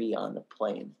earnings would be on the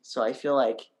plane. So I feel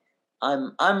like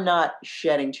I'm not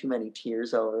shedding too many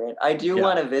tears over it. I do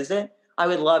want to visit. I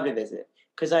would love to visit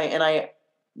because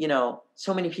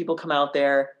so many people come out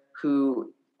there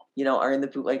who, are in the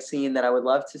bootleg scene that I would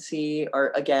love to see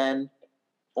or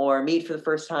meet for the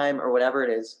first time or whatever it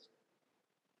is.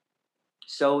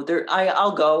 So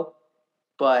I'll go,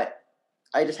 but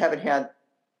I just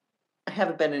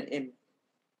haven't been in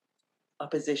a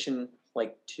position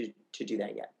like to do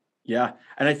that yet. Yeah.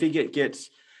 And I think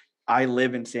I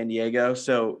live in San Diego,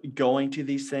 so going to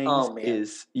these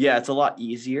things it's a lot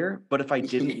easier, but if I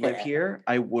didn't live here,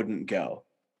 I wouldn't go.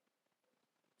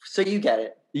 So you get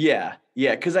it. Yeah.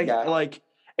 Yeah. Cause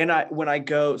And when I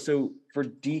go, so for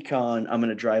Decon, I'm going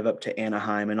to drive up to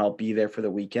Anaheim and I'll be there for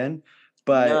the weekend.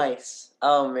 But nice.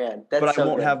 Oh man, but I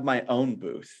won't have my own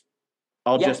booth.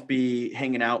 I'll just be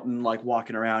hanging out and like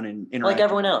walking around and interacting like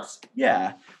everyone else.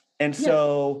 Yeah. And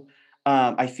so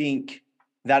I think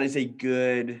that is a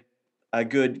good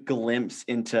glimpse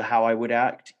into how I would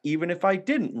act, even if I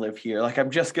didn't live here. Like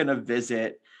I'm just gonna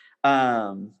visit.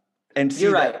 And see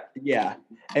You're right. Yeah.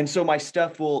 And so my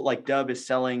stuff will, like, Dub is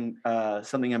selling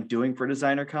something I'm doing for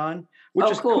Designer Con,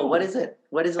 which is cool. What is it?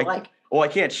 What is it like? Well, I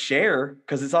can't share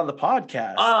because it's on the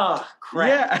podcast. Oh,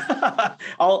 crap. Yeah.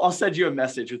 I'll send you a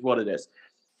message with what it is.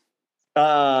 But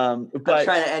I'm trying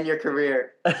to end your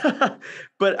career.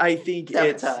 But I think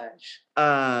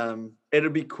sabotage. It'll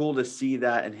be cool to see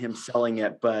that and him selling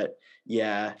it. But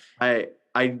yeah,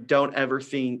 I don't ever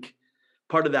think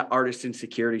part of that artist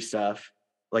insecurity stuff.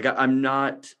 Like I'm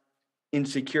not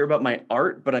insecure about my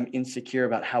art, but I'm insecure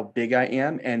about how big I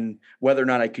am and whether or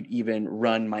not I could even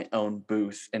run my own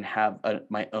booth and have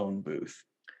my own booth.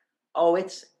 Oh,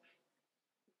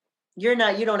 you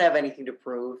don't have anything to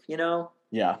prove, you know?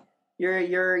 Yeah.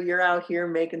 You're out here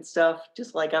making stuff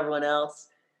just like everyone else.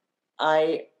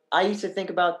 I used to think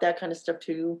about that kind of stuff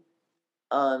too.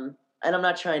 And I'm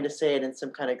not trying to say it in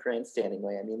some kind of grandstanding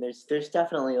way. I mean, there's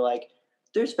definitely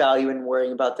there's value in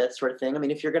worrying about that sort of thing. I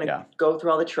mean, if you're going to go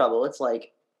through all the trouble, it's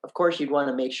like, of course you'd want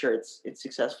to make sure it's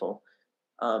successful.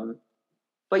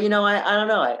 But you know, I don't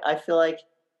know. I feel like,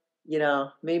 you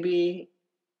know, maybe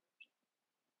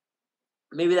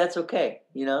that's okay.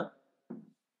 You know,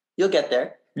 you'll get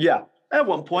there. Yeah. At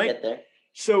one point. You'll get there.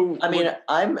 So I mean,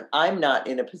 I'm not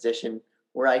in a position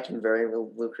where I can very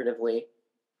lucratively,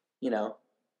 you know,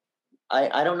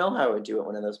 I don't know how I would do it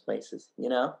one of those places, you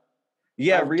know?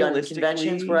 Yeah, I've realistically, done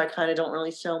conventions where I kind of don't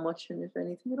really sell much, if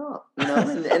anything at all, you know,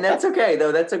 and that's okay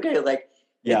though. That's okay. Like,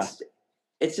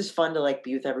 it's just fun to like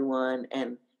be with everyone,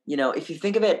 and you know, if you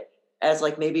think of it as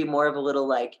like maybe more of a little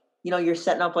like, you know, you're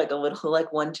setting up like a little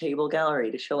like one table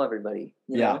gallery to show everybody,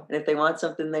 you know, and if they want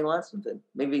something, they want something.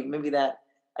 Maybe that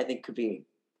I think could be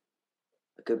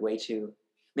a good way to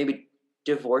maybe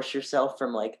divorce yourself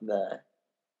from like the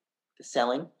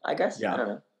selling, I guess. Yeah. I don't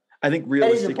know. I think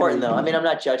realistically, that is important though. I mean, I'm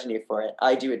not judging you for it.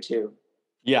 I do it too.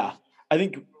 Yeah. I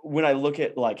think when I look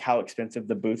at like how expensive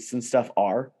the booths and stuff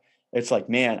are, it's like,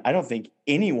 man, I don't think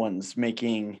anyone's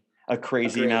making a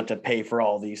crazy amount to pay for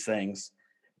all these things.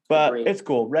 But it's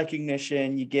cool.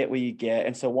 Recognition, you get what you get.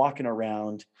 And so walking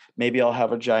around, maybe I'll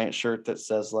have a giant shirt that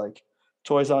says like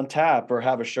Toys on Tap, or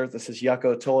have a shirt that says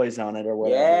Yucko Toys on it or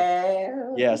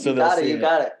whatever. Yeah. So you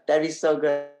got it. That'd be so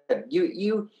good.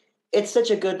 It's such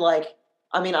a good, like,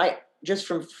 I mean, this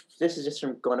is just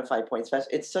from going to 5 Points Fest.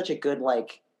 It's such a good,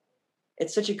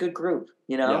 it's such a good group,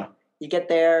 you know? Yeah. You get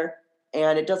there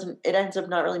and it ends up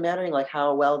not really mattering like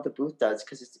how well the booth does.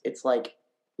 Cause it's like,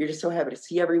 you're just so happy to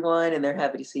see everyone and they're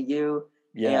happy to see you.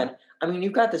 Yeah. And I mean,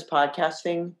 you've got this podcast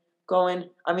thing going.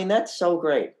 I mean, that's so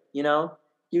great. You know,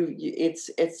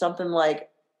 it's something like,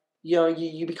 you know,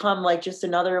 you become like just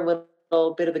another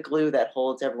little bit of the glue that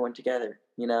holds everyone together,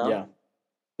 you know? Yeah.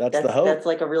 That's the hope. That's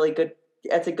like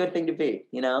that's a good thing to be,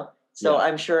 you know? So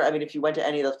I'm sure, I mean, if you went to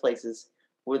any of those places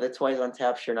with a Toys on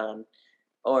Tap shirt on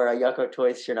or a Yucko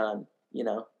Toys shirt on, you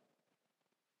know,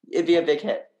 it'd be a big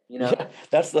hit, you know? Yeah,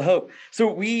 that's the hope.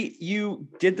 So you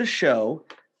did the show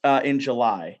in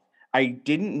July. I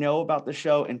didn't know about the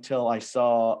show until I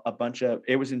saw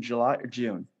it was in July or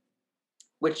June.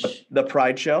 Which? The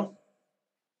Pride show?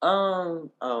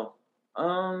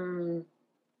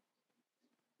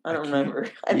 I don't remember.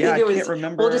 I can't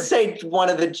remember. We'll just say one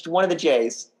of the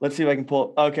J's. Let's see if I can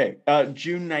pull. Okay,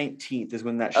 June 19th is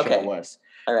when that show was.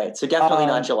 All right, so definitely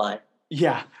not July.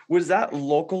 Yeah, was that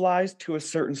localized to a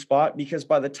certain spot? Because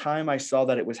by the time I saw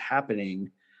that it was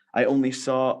happening, I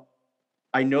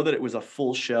know that it was a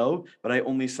full show, but I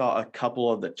only saw a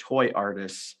couple of the toy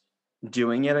artists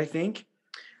doing it, I think.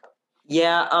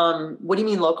 Yeah. What do you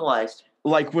mean localized?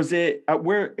 Like, was it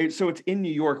so it's in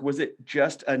New York. Was it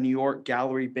just a New York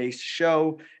gallery based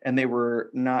show and they were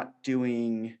not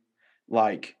doing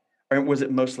like, or was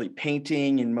it mostly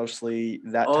painting and mostly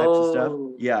that types of stuff?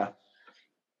 Yeah.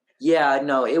 Yeah,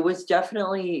 no, it was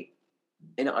definitely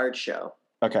an art show.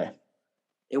 Okay.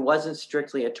 It wasn't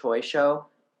strictly a toy show,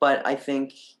 but I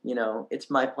think, you know, it's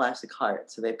My Plastic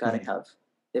Heart, so they've got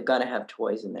to have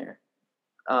toys in there.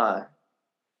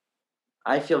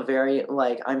 I feel very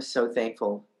I'm so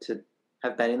thankful to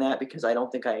have been in that because I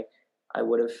don't think I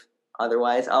would have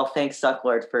otherwise. I'll thank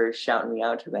Sucklord for shouting me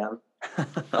out to them.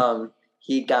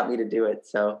 He got me to do it,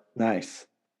 so nice,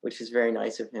 which is very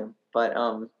nice of him. But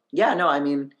yeah, no, I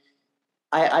mean,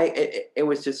 it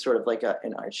was just sort of like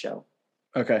an art show.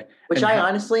 Okay. Which I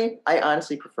honestly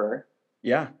prefer.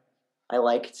 Yeah. I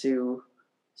like to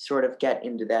sort of get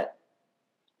into that,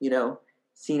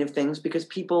 scene of things, because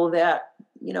people that,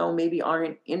 maybe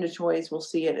aren't into toys will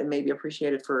see it and maybe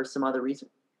appreciate it for some other reason,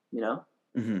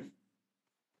 Mm-hmm.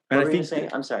 And I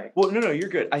think I'm sorry. Well, no, you're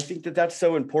good. I think that that's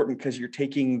so important because you're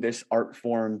taking this art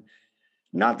form,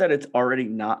 not that it's already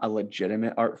not a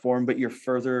legitimate art form, but you're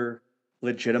further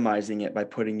legitimizing it by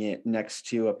putting it next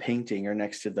to a painting or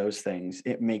next to those things.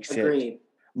 It makes it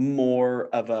more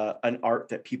of an art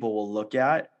that people will look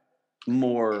at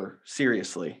more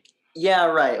seriously. Yeah,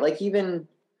 right. Like even,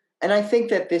 and I think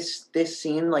that this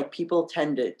scene, like people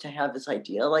tend to have this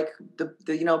idea, like the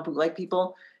bootleg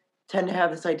people tend to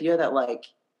have this idea that like,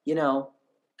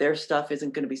 their stuff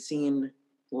isn't going to be seen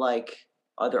like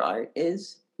other art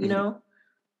is,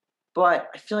 but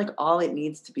I feel like all it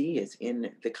needs to be is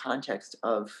in the context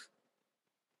of,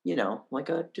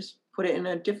 like just put it in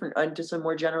a different, just a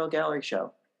more general gallery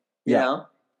show, you know?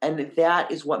 And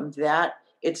that is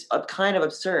it's a kind of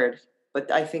absurd,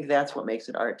 but I think that's what makes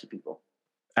it art to people.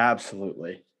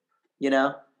 Absolutely.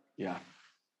 Yeah.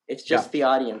 It's just the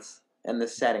audience and the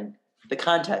setting, the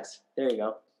context. There you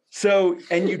go. So,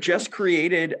 and you just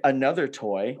created another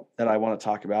toy that I want to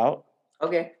talk about.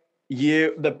 Okay.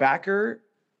 The backer,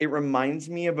 it reminds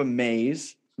me of a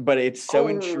maze, but it's so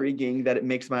intriguing that it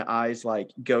makes my eyes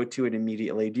like go to it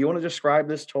immediately. Do you want to describe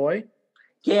this toy?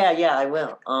 Yeah, I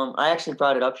will. I actually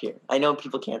brought it up here. I know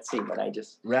people can't see, but I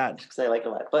just rad because I like it a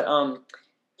lot. But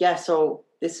yeah. So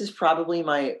this is probably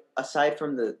aside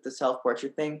from the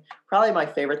self-portrait thing, probably my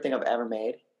favorite thing I've ever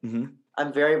made. Mm-hmm.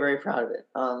 I'm very, very proud of it.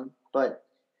 But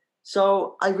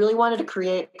so I really wanted to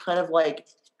create kind of like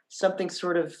something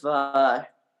sort of I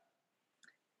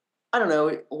don't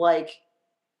know, like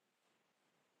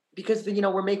because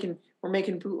we're making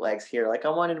bootlegs here. Like I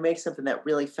wanted to make something that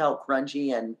really felt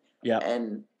grungy and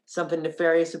something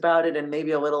nefarious about it, and maybe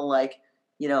a little like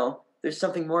there's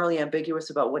something morally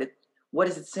ambiguous about what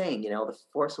is it saying. The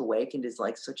Force Awakened is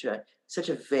like such a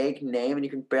vague name, and you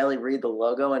can barely read the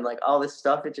logo and like all this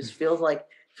stuff. It just feels like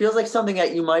something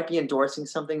that you might be endorsing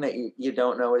something that you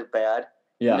don't know is bad.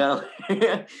 Yeah.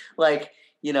 Like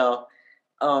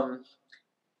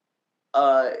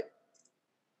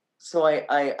so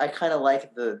I kind of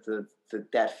like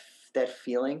that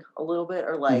feeling a little bit,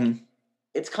 or like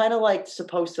it's kind of like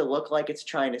supposed to look like it's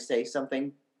trying to say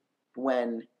something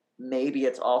when maybe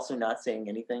it's also not saying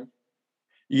anything.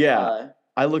 Yeah.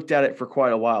 I looked at it for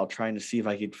quite a while trying to see if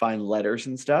I could find letters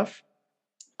and stuff.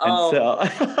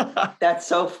 That's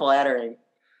so flattering.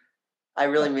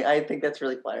 I think that's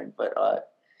really flattering. But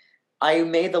I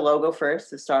made the logo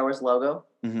first, the Star Wars logo.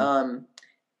 Mm-hmm.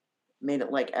 Made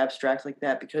it like abstract like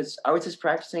that because I was just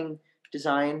practicing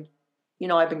design.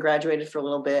 I've been graduated for a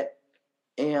little bit,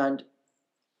 and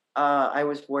I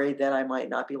was worried that I might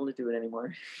not be able to do it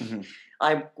anymore. Mm-hmm.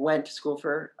 I went to school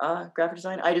for graphic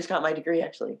design. I just got my degree,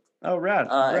 actually. Oh, rad.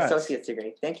 Associate's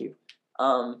degree. Thank you.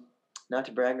 Not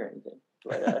to brag or anything,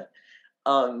 but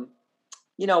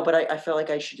but I felt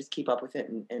like I should just keep up with it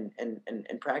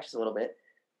and practice a little bit.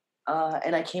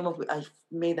 And I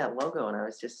made that logo, and I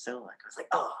was just like,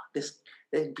 oh,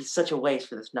 it'd be such a waste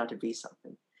for this not to be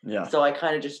something. Yeah. So I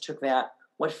kind of just took that.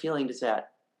 What feeling does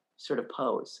that sort of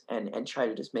pose, and try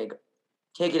to just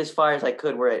take it as far as I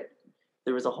could, where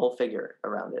there was a whole figure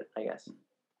around it, I guess.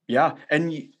 Yeah,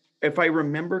 and if I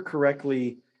remember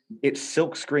correctly, it's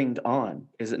silk screened on,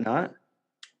 is it not?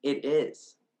 It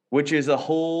is. Which is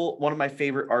one of my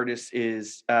favorite artists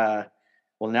is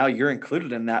well, now you're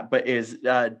included in that, but is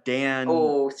Dan.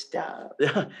 Oh, stop.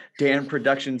 Dan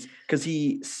Productions, because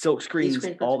he silk screens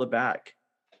all the back.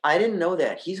 I didn't know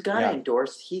that. He's got to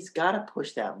endorse. He's got to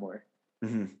push that more.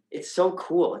 Mm-hmm. It's so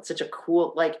cool. It's such a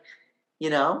cool,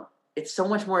 it's so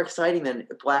much more exciting than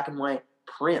black and white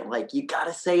print. Like, you got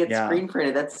to say it's screen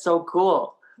printed. That's so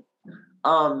cool.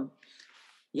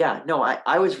 Yeah, no,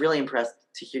 I was really impressed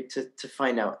to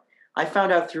find out. I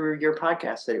found out through your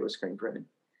podcast that it was screen printed.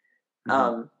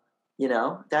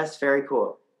 Mm-hmm. That's very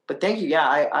cool. But thank you.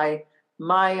 Yeah,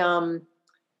 my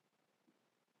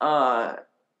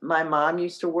mom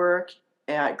used to work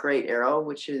at Great Arrow,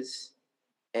 which is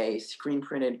a screen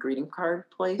printed greeting card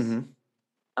place.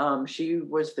 Mm-hmm. She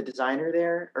was the designer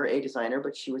there, or a designer,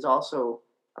 but she was also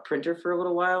a printer for a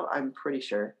little while, I'm pretty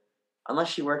sure. Unless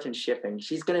she worked in shipping.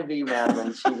 She's going to be mad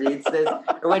when she reads this,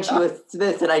 or when she listens to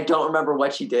this, and I don't remember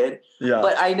what she did. Yeah.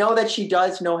 But I know that she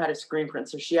does know how to screen print,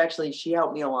 so she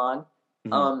helped me along.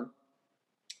 Mm-hmm.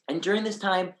 And during this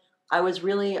time, I was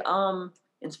really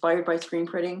inspired by screen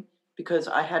printing because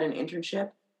I had an internship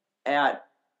at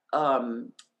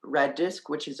Red Disc,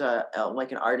 which is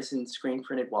like an artisan screen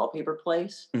printed wallpaper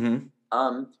place. Mm-hmm.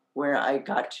 where I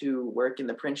got to work in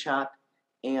the print shop,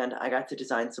 and I got to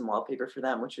design some wallpaper for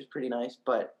them, which was pretty nice.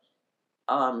 But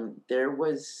there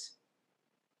was,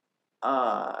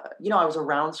 I was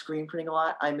around screen printing a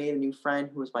lot. I made a new friend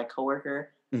who was my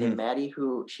coworker named Maddie,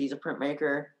 she's a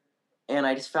printmaker. And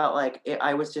I just felt like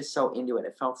I was just so into it.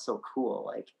 It felt so cool,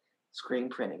 like screen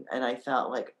printing. And I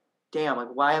felt like, damn, like,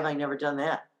 why have I never done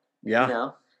that?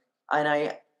 Yeah.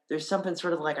 And there's something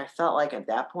sort of like, I felt like at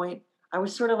that point, I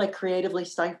was sort of like creatively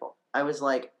stifled. I was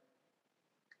like,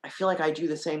 I feel like I do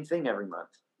the same thing every month,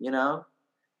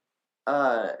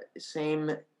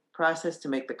 same process to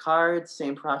make the cards,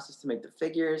 same process to make the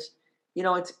figures.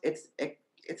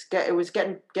 It was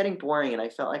getting boring, and I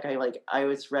felt like I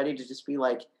was ready to just be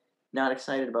like not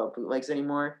excited about bootlegs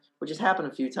anymore, which has happened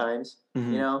a few times,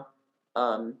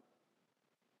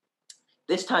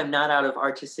 this time not out of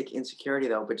artistic insecurity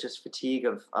though, but just fatigue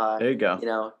of there you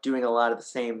go. Doing a lot of the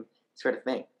same sort of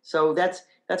thing. So that's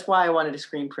why I wanted to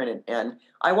screen print it, and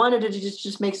I wanted to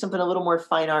just make something a little more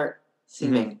fine art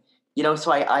seeming.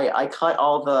 So I cut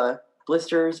all the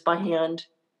blisters by hand,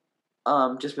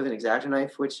 just with an X-Acto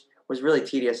knife, which was really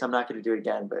tedious. I'm not going to do it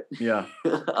again, but yeah.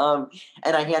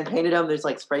 And I hand painted them. There's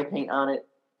like spray paint on it.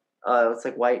 It's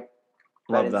like white,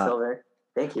 red, and silver.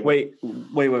 Thank you. Wait.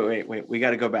 We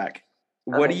got to go back.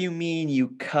 Okay. What do you mean you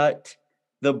cut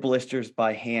the blisters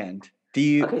by hand? Do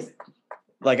you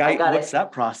what's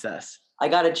that process? I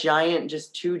got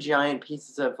just 2 giant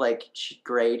pieces of like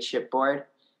gray chipboard.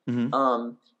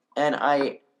 And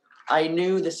I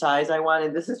knew the size I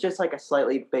wanted. This is just like a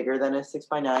slightly bigger than a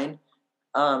 6x9.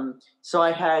 So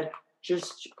I had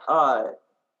just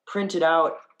printed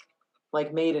out,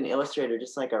 like made an Illustrator,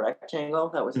 just like a rectangle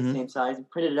that was the same size, and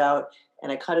printed it out,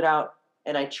 and I cut it out,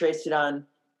 and I traced it on,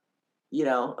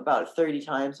 about 30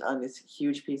 times on this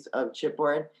huge piece of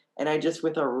chipboard, and I just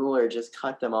with a ruler just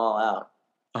cut them all out.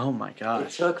 Oh my gosh.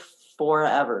 It took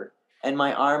forever. And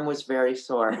my arm was very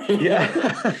sore. Yeah.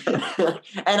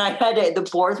 And the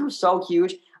boards were so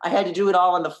huge. I had to do it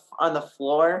all on the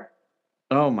floor.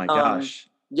 Oh my gosh.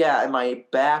 Yeah, and my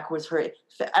back was hurt.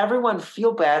 Everyone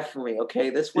feel bad for me, okay?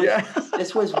 This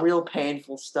was real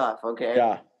painful stuff, okay?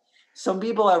 Yeah. Some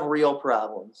people have real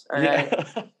problems, all right?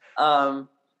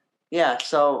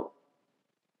 So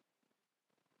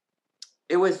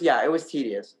it was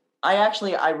tedious.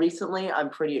 I'm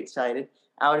pretty excited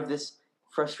out of this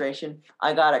frustration.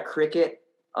 I got a Cricut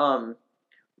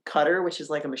cutter, which is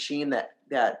like a machine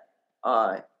that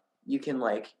you can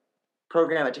like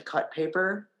program it to cut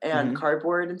paper and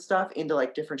cardboard and stuff into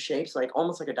like different shapes, like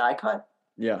almost like a die cut.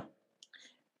 Yeah.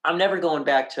 I'm never going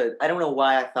back to. I don't know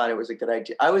why I thought it was a good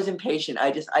idea. I was impatient.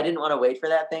 I didn't want to wait for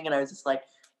that thing, and I was just like,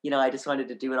 I just wanted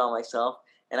to do it all myself.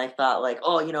 And I thought like,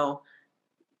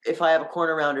 if I have a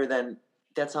corner rounder, then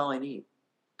that's all I need.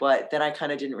 But then I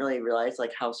kind of didn't really realize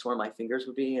like how sore my fingers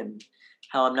would be, and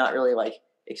how I'm not really like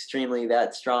extremely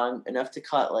that strong enough to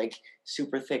cut like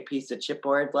super thick piece of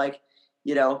chipboard, like,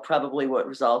 probably what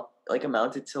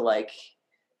amounted to like,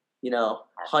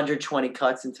 120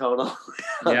 cuts in total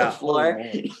on the floor.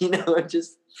 It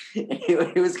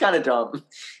was kind of dumb.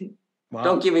 Wow.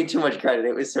 Don't give me too much credit.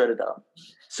 It was sort of dumb.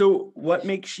 So what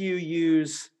makes you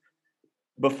use...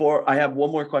 Before I have one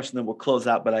more question, then we'll close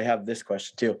out, but I have this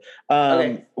question too.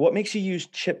 Okay. What makes you use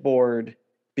chipboard?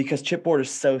 Because chipboard is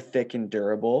so thick and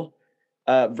durable,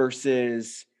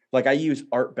 versus like I use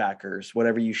art backers,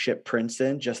 whatever you ship prints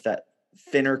in, just that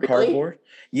thinner cardboard.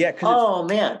 Yeah.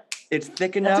 Man, it's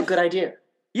thick enough. That's a good idea.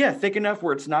 Yeah. Thick enough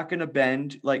where it's not going to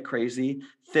bend like crazy,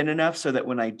 thin enough so that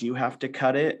when I do have to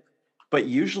cut it, but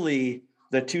usually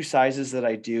the 2 sizes that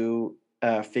I do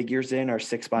figures in are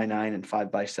 6x9 and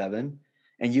 5x7.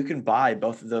 And you can buy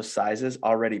both of those sizes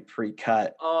already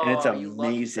pre-cut, and it's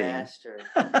amazing. You bastard.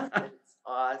 It's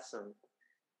awesome.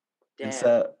 Damn. And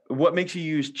so, what makes you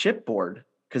use chipboard?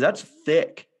 Because that's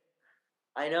thick.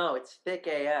 I know, it's thick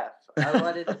AF. I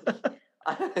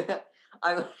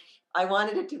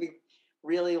wanted it to be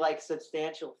really like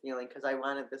substantial feeling, because I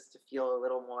wanted this to feel a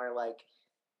little more like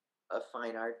a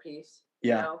fine art piece.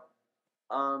 Yeah.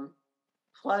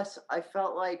 Plus, I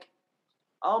felt like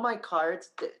all my cards,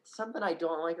 something I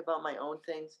don't like about my own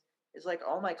things is like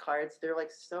all my cards, they're like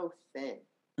so thin.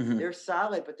 They're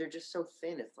solid, but they're just so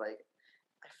thin. It's like,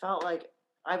 I felt like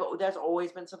that's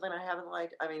always been something I haven't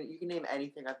liked. I mean, you can name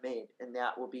anything I've made, and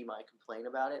that will be my complaint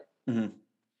about it.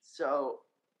 So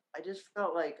I just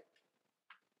felt like,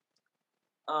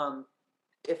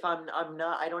 if I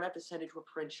don't have to send it to a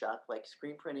print shop, like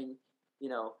screen printing,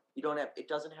 it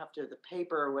doesn't have to, the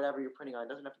paper or whatever you're printing on, it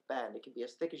doesn't have to bend. It can be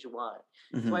as thick as you want.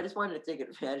 So I just wanted to take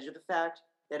advantage of the fact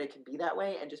that it can be that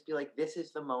way, and just be like, this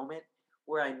is the moment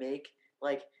where I make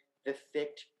like the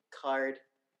thick card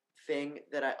thing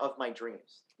of my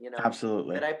dreams,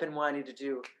 Absolutely. that I've been wanting to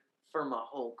do for my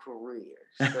whole career.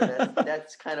 So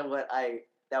that's kind of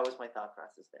that was my thought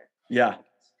process there. Yeah.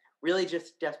 Really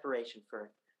just desperation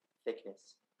for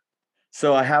thickness.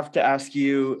 So I have to ask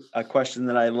you a question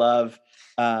that I love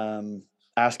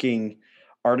asking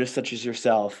artists such as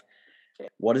yourself. Okay.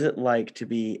 What is it like to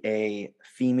be a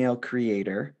female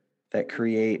creator that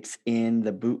creates in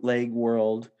the bootleg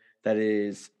world that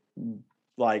is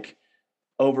like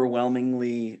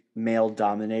overwhelmingly male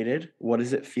dominated? What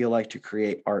does it feel like to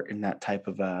create art in that type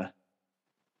of a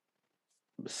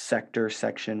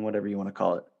section, whatever you want to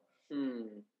call it?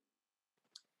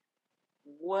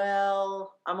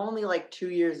 Well, I'm only like 2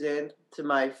 years into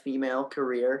my female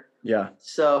career. Yeah.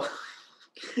 So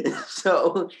it's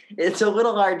a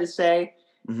little hard to say.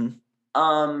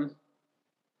 Mm-hmm.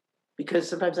 Because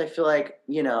sometimes I feel like,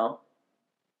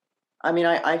 I mean,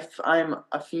 I'm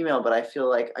a female, but I feel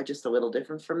like I'm just a little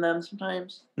different from them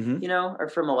sometimes, or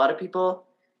from a lot of people.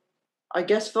 I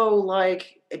guess though,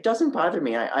 like, it doesn't bother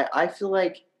me. I feel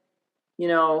like,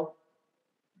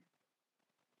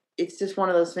 it's just one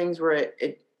of those things where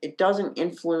it doesn't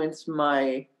influence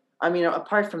my, I mean,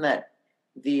 apart from that,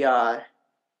 the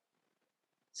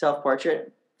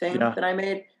self-portrait thing that I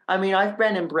made. I mean, I've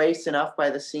been embraced enough by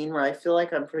the scene where I feel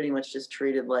like I'm pretty much just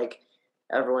treated like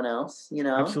everyone else,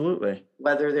 Absolutely.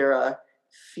 Whether they're a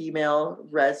female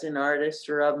resin artist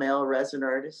or a male resin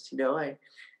artist,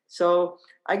 So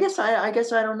I guess I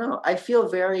don't know. I feel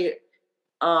very,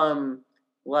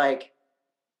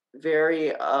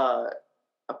 very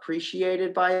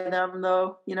appreciated by them,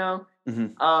 though.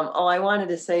 Mm-hmm. I wanted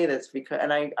to say this because,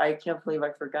 and I can't believe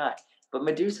I forgot. But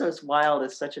Medusa's Wild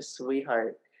is such a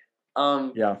sweetheart.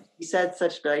 He said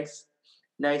such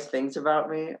nice things about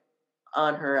me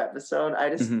on her episode. I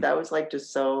just that was like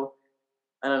just so,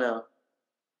 I don't know.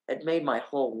 It made my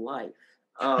whole life.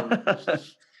 But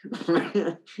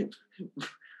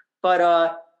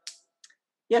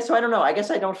yeah. So I don't know. I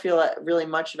guess I don't feel really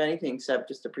much of anything except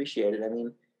just appreciated. I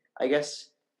mean, I guess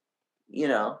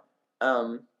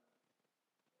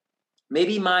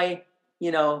maybe my.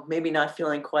 Maybe not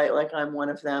feeling quite like I'm one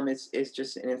of them is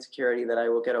just an insecurity that I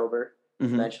will get over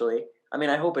eventually. I mean,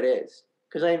 I hope it is,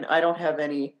 because I don't have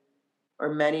any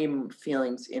or many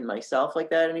feelings in myself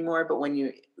like that anymore. But when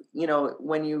you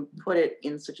put it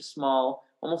in such a small,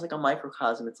 almost like a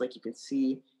microcosm, it's like you can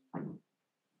see,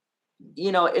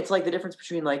 it's like the difference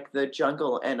between like the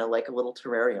jungle and a little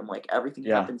terrarium. Like everything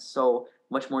happens so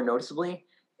much more noticeably.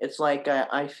 It's like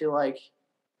I feel like,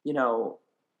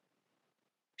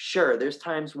 sure, there's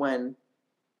times when,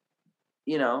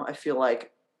 I feel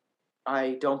like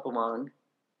I don't belong,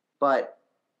 but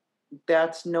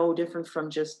that's no different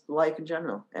from just life in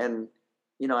general. And,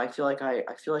 I feel like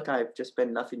I've just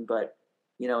been nothing but,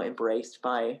 embraced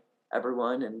by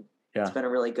everyone, and it's been a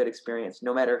really good experience,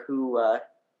 no matter who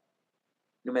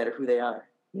they are,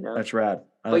 That's rad.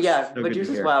 But yeah, so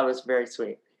Medusa's Wild was very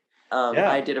sweet.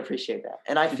 I did appreciate that,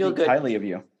 and I feel good. Highly of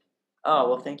you. Oh,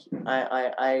 well, thank you.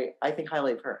 I think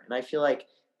highly of her, and I feel like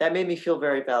that made me feel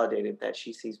very validated that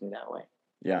she sees me that way.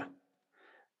 Yeah.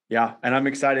 Yeah, and I'm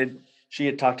excited. She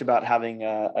had talked about having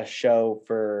a show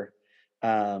for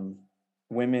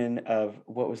women of,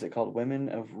 what was it called? Women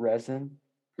of Resin,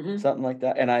 something like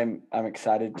that. And I'm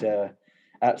excited to,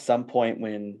 at some point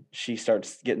when she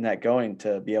starts getting that going,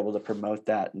 to be able to promote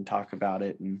that and talk about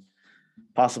it and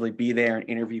possibly be there and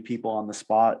interview people on the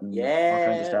spot and all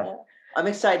kinds of stuff. I'm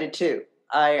excited too.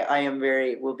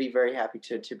 Will be very happy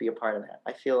to be a part of that.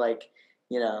 I feel like,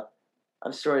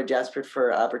 I'm sort of desperate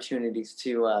for opportunities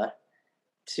to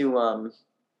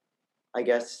I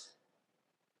guess,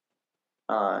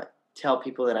 tell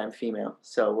people that I'm female.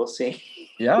 So we'll see.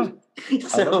 Yeah.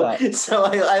 So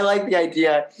I like the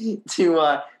idea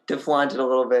to flaunt it a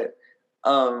little bit,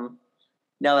 now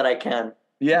that I can.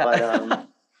 Yeah. But,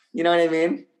 you know what I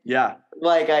mean? Yeah.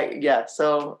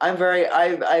 So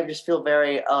I just feel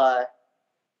very,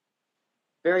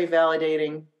 very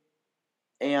validating,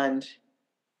 and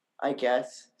I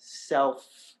guess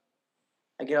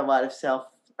I get a lot of I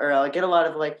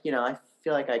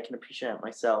feel like I can appreciate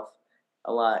myself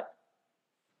a lot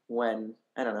when,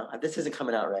 I don't know, this isn't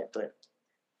coming out right, but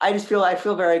I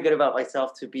feel very good about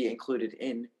myself to be included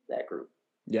in that group.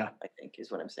 Yeah. I think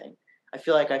is what I'm saying. I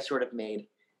feel like I've sort of made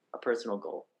a personal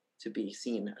goal to be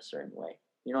seen a certain way.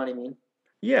 You know what I mean?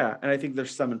 Yeah. And I think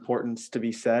there's some importance to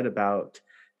be said about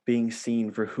being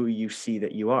seen for who you see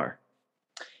that you are.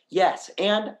 Yes.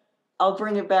 And I'll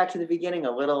bring it back to the beginning,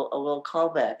 a little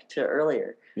callback to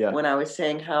earlier. Yeah. When I was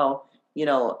saying how,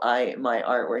 my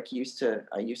artwork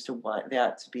I used to want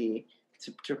that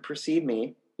to precede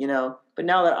me, you know. But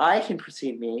now that I can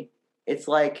precede me, it's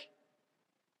like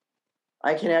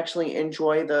I can actually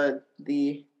enjoy the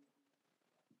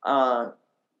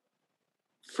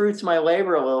fruits of my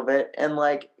labor a little bit, and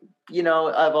like, you know,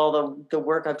 of all the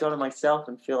work I've done on myself,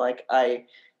 and feel like I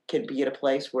can be at a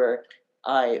place where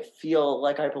I feel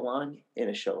like I belong in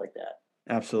a show like that.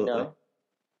 Absolutely. You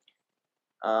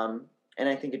know? And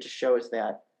I think it just shows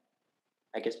that,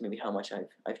 I guess, maybe how much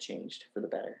I've changed for the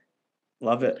better.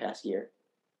 Love it. The past year.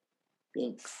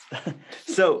 Thanks.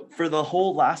 So for the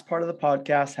whole last part of the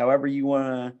podcast, however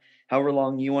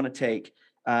long you want to take,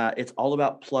 it's all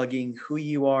about plugging who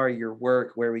you are, your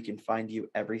work, where we can find you,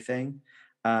 everything.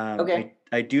 Okay.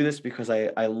 I do this because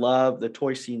I love the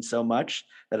toy scene so much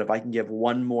that if I can give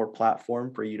one more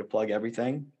platform for you to plug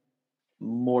everything,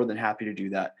 more than happy to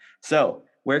do that. So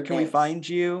where can we find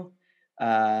you?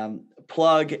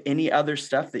 Plug any other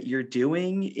stuff that you're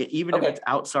doing, even if it's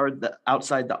outside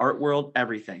the art world,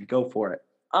 everything. Go for it.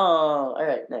 Oh, all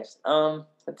right. Nice.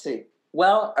 Let's see.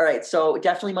 Well, all right. So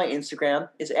definitely my Instagram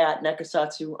is at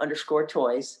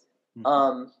Nekosatsu_toys.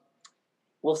 Mm-hmm.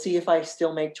 We'll see if I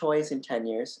still make toys in 10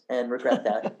 years and regret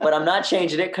that, but I'm not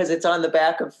changing it because it's on the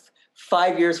back of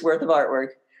 5 years worth of artwork.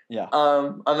 Yeah.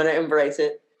 I'm going to embrace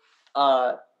it.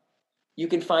 You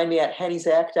can find me at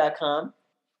hennyzach.com.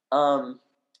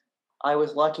 I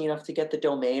was lucky enough to get the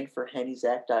domain for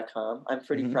hennyzach.com. I'm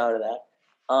pretty proud of that.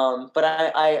 But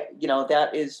I, you know,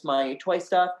 that is my toy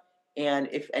stuff. And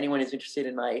if anyone is interested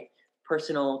in my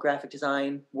personal graphic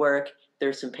design work,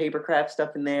 there's some papercraft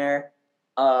stuff in there,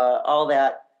 all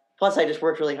that. Plus, I just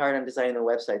worked really hard on designing the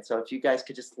website. So if you guys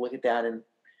could just look at that and,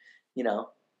 you know,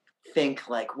 think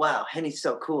like, wow, Henny's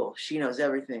so cool. She knows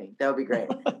everything. That would be great.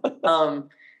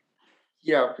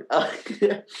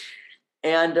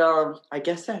 And I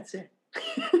guess that's it.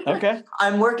 Okay.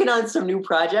 I'm working on some new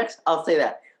projects. I'll say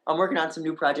that. I'm working on some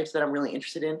new projects that I'm really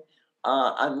interested in.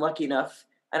 I'm lucky enough.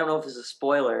 I don't know if this is a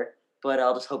spoiler, but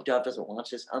I'll just hope Dove doesn't watch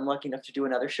this. I'm lucky enough to do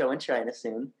another show in China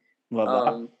soon. Love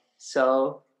that.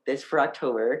 So this for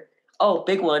October. Oh,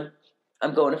 big one.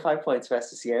 I'm going to 5 Points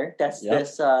Fest this year. That's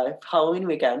this Halloween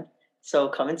weekend. So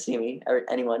come and see me, or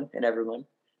anyone and everyone.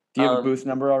 Do you have a booth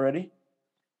number already?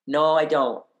 No, I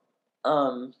don't.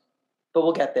 But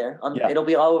we'll get there. It'll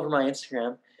be all over my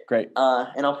Instagram. Great.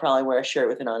 And I'll probably wear a shirt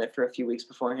with it on it for a few weeks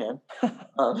beforehand.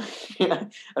 Yeah,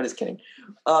 I'm just kidding.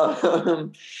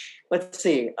 Let's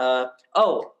see.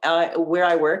 Where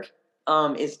I work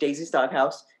is Daisy's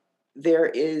Doghouse.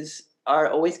 There are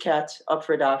always cats up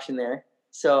for adoption there.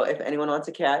 So if anyone wants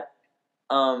a cat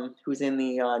who's in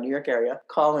the New York area,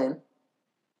 call in.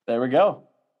 There we go.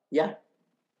 Yeah.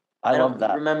 I love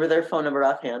that. I don't remember their phone number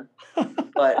offhand,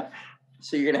 but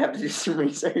so you're going to have to do some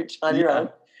research on your own.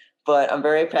 But I'm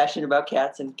very passionate about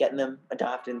cats and getting them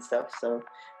adopted and stuff. So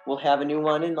we'll have a new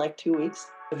one in like 2 weeks.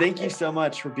 Thank you so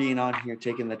much for being on here,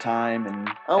 taking the time.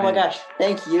 My gosh,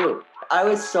 thank you. I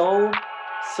was so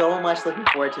much looking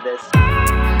forward to this.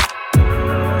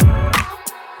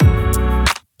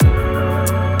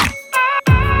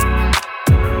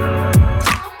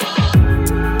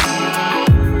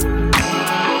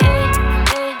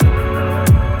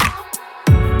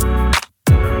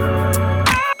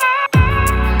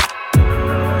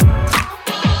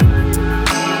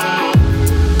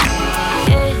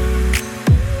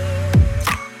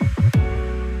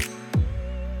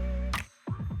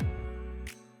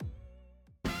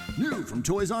 New from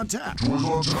Toys on Tap.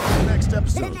 The next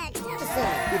episode.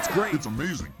 It's great. It's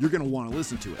amazing. You're going to want to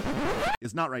listen to it.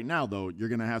 It's not right now, though. You're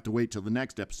going to have to wait till the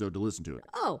next episode to listen to it.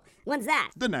 Oh, when's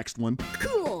that? The next one.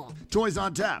 Cool. Toys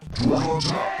on Tap.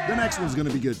 The next one's going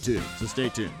to be good, too. So stay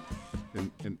tuned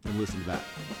and listen to that.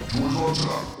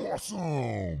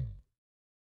 Awesome.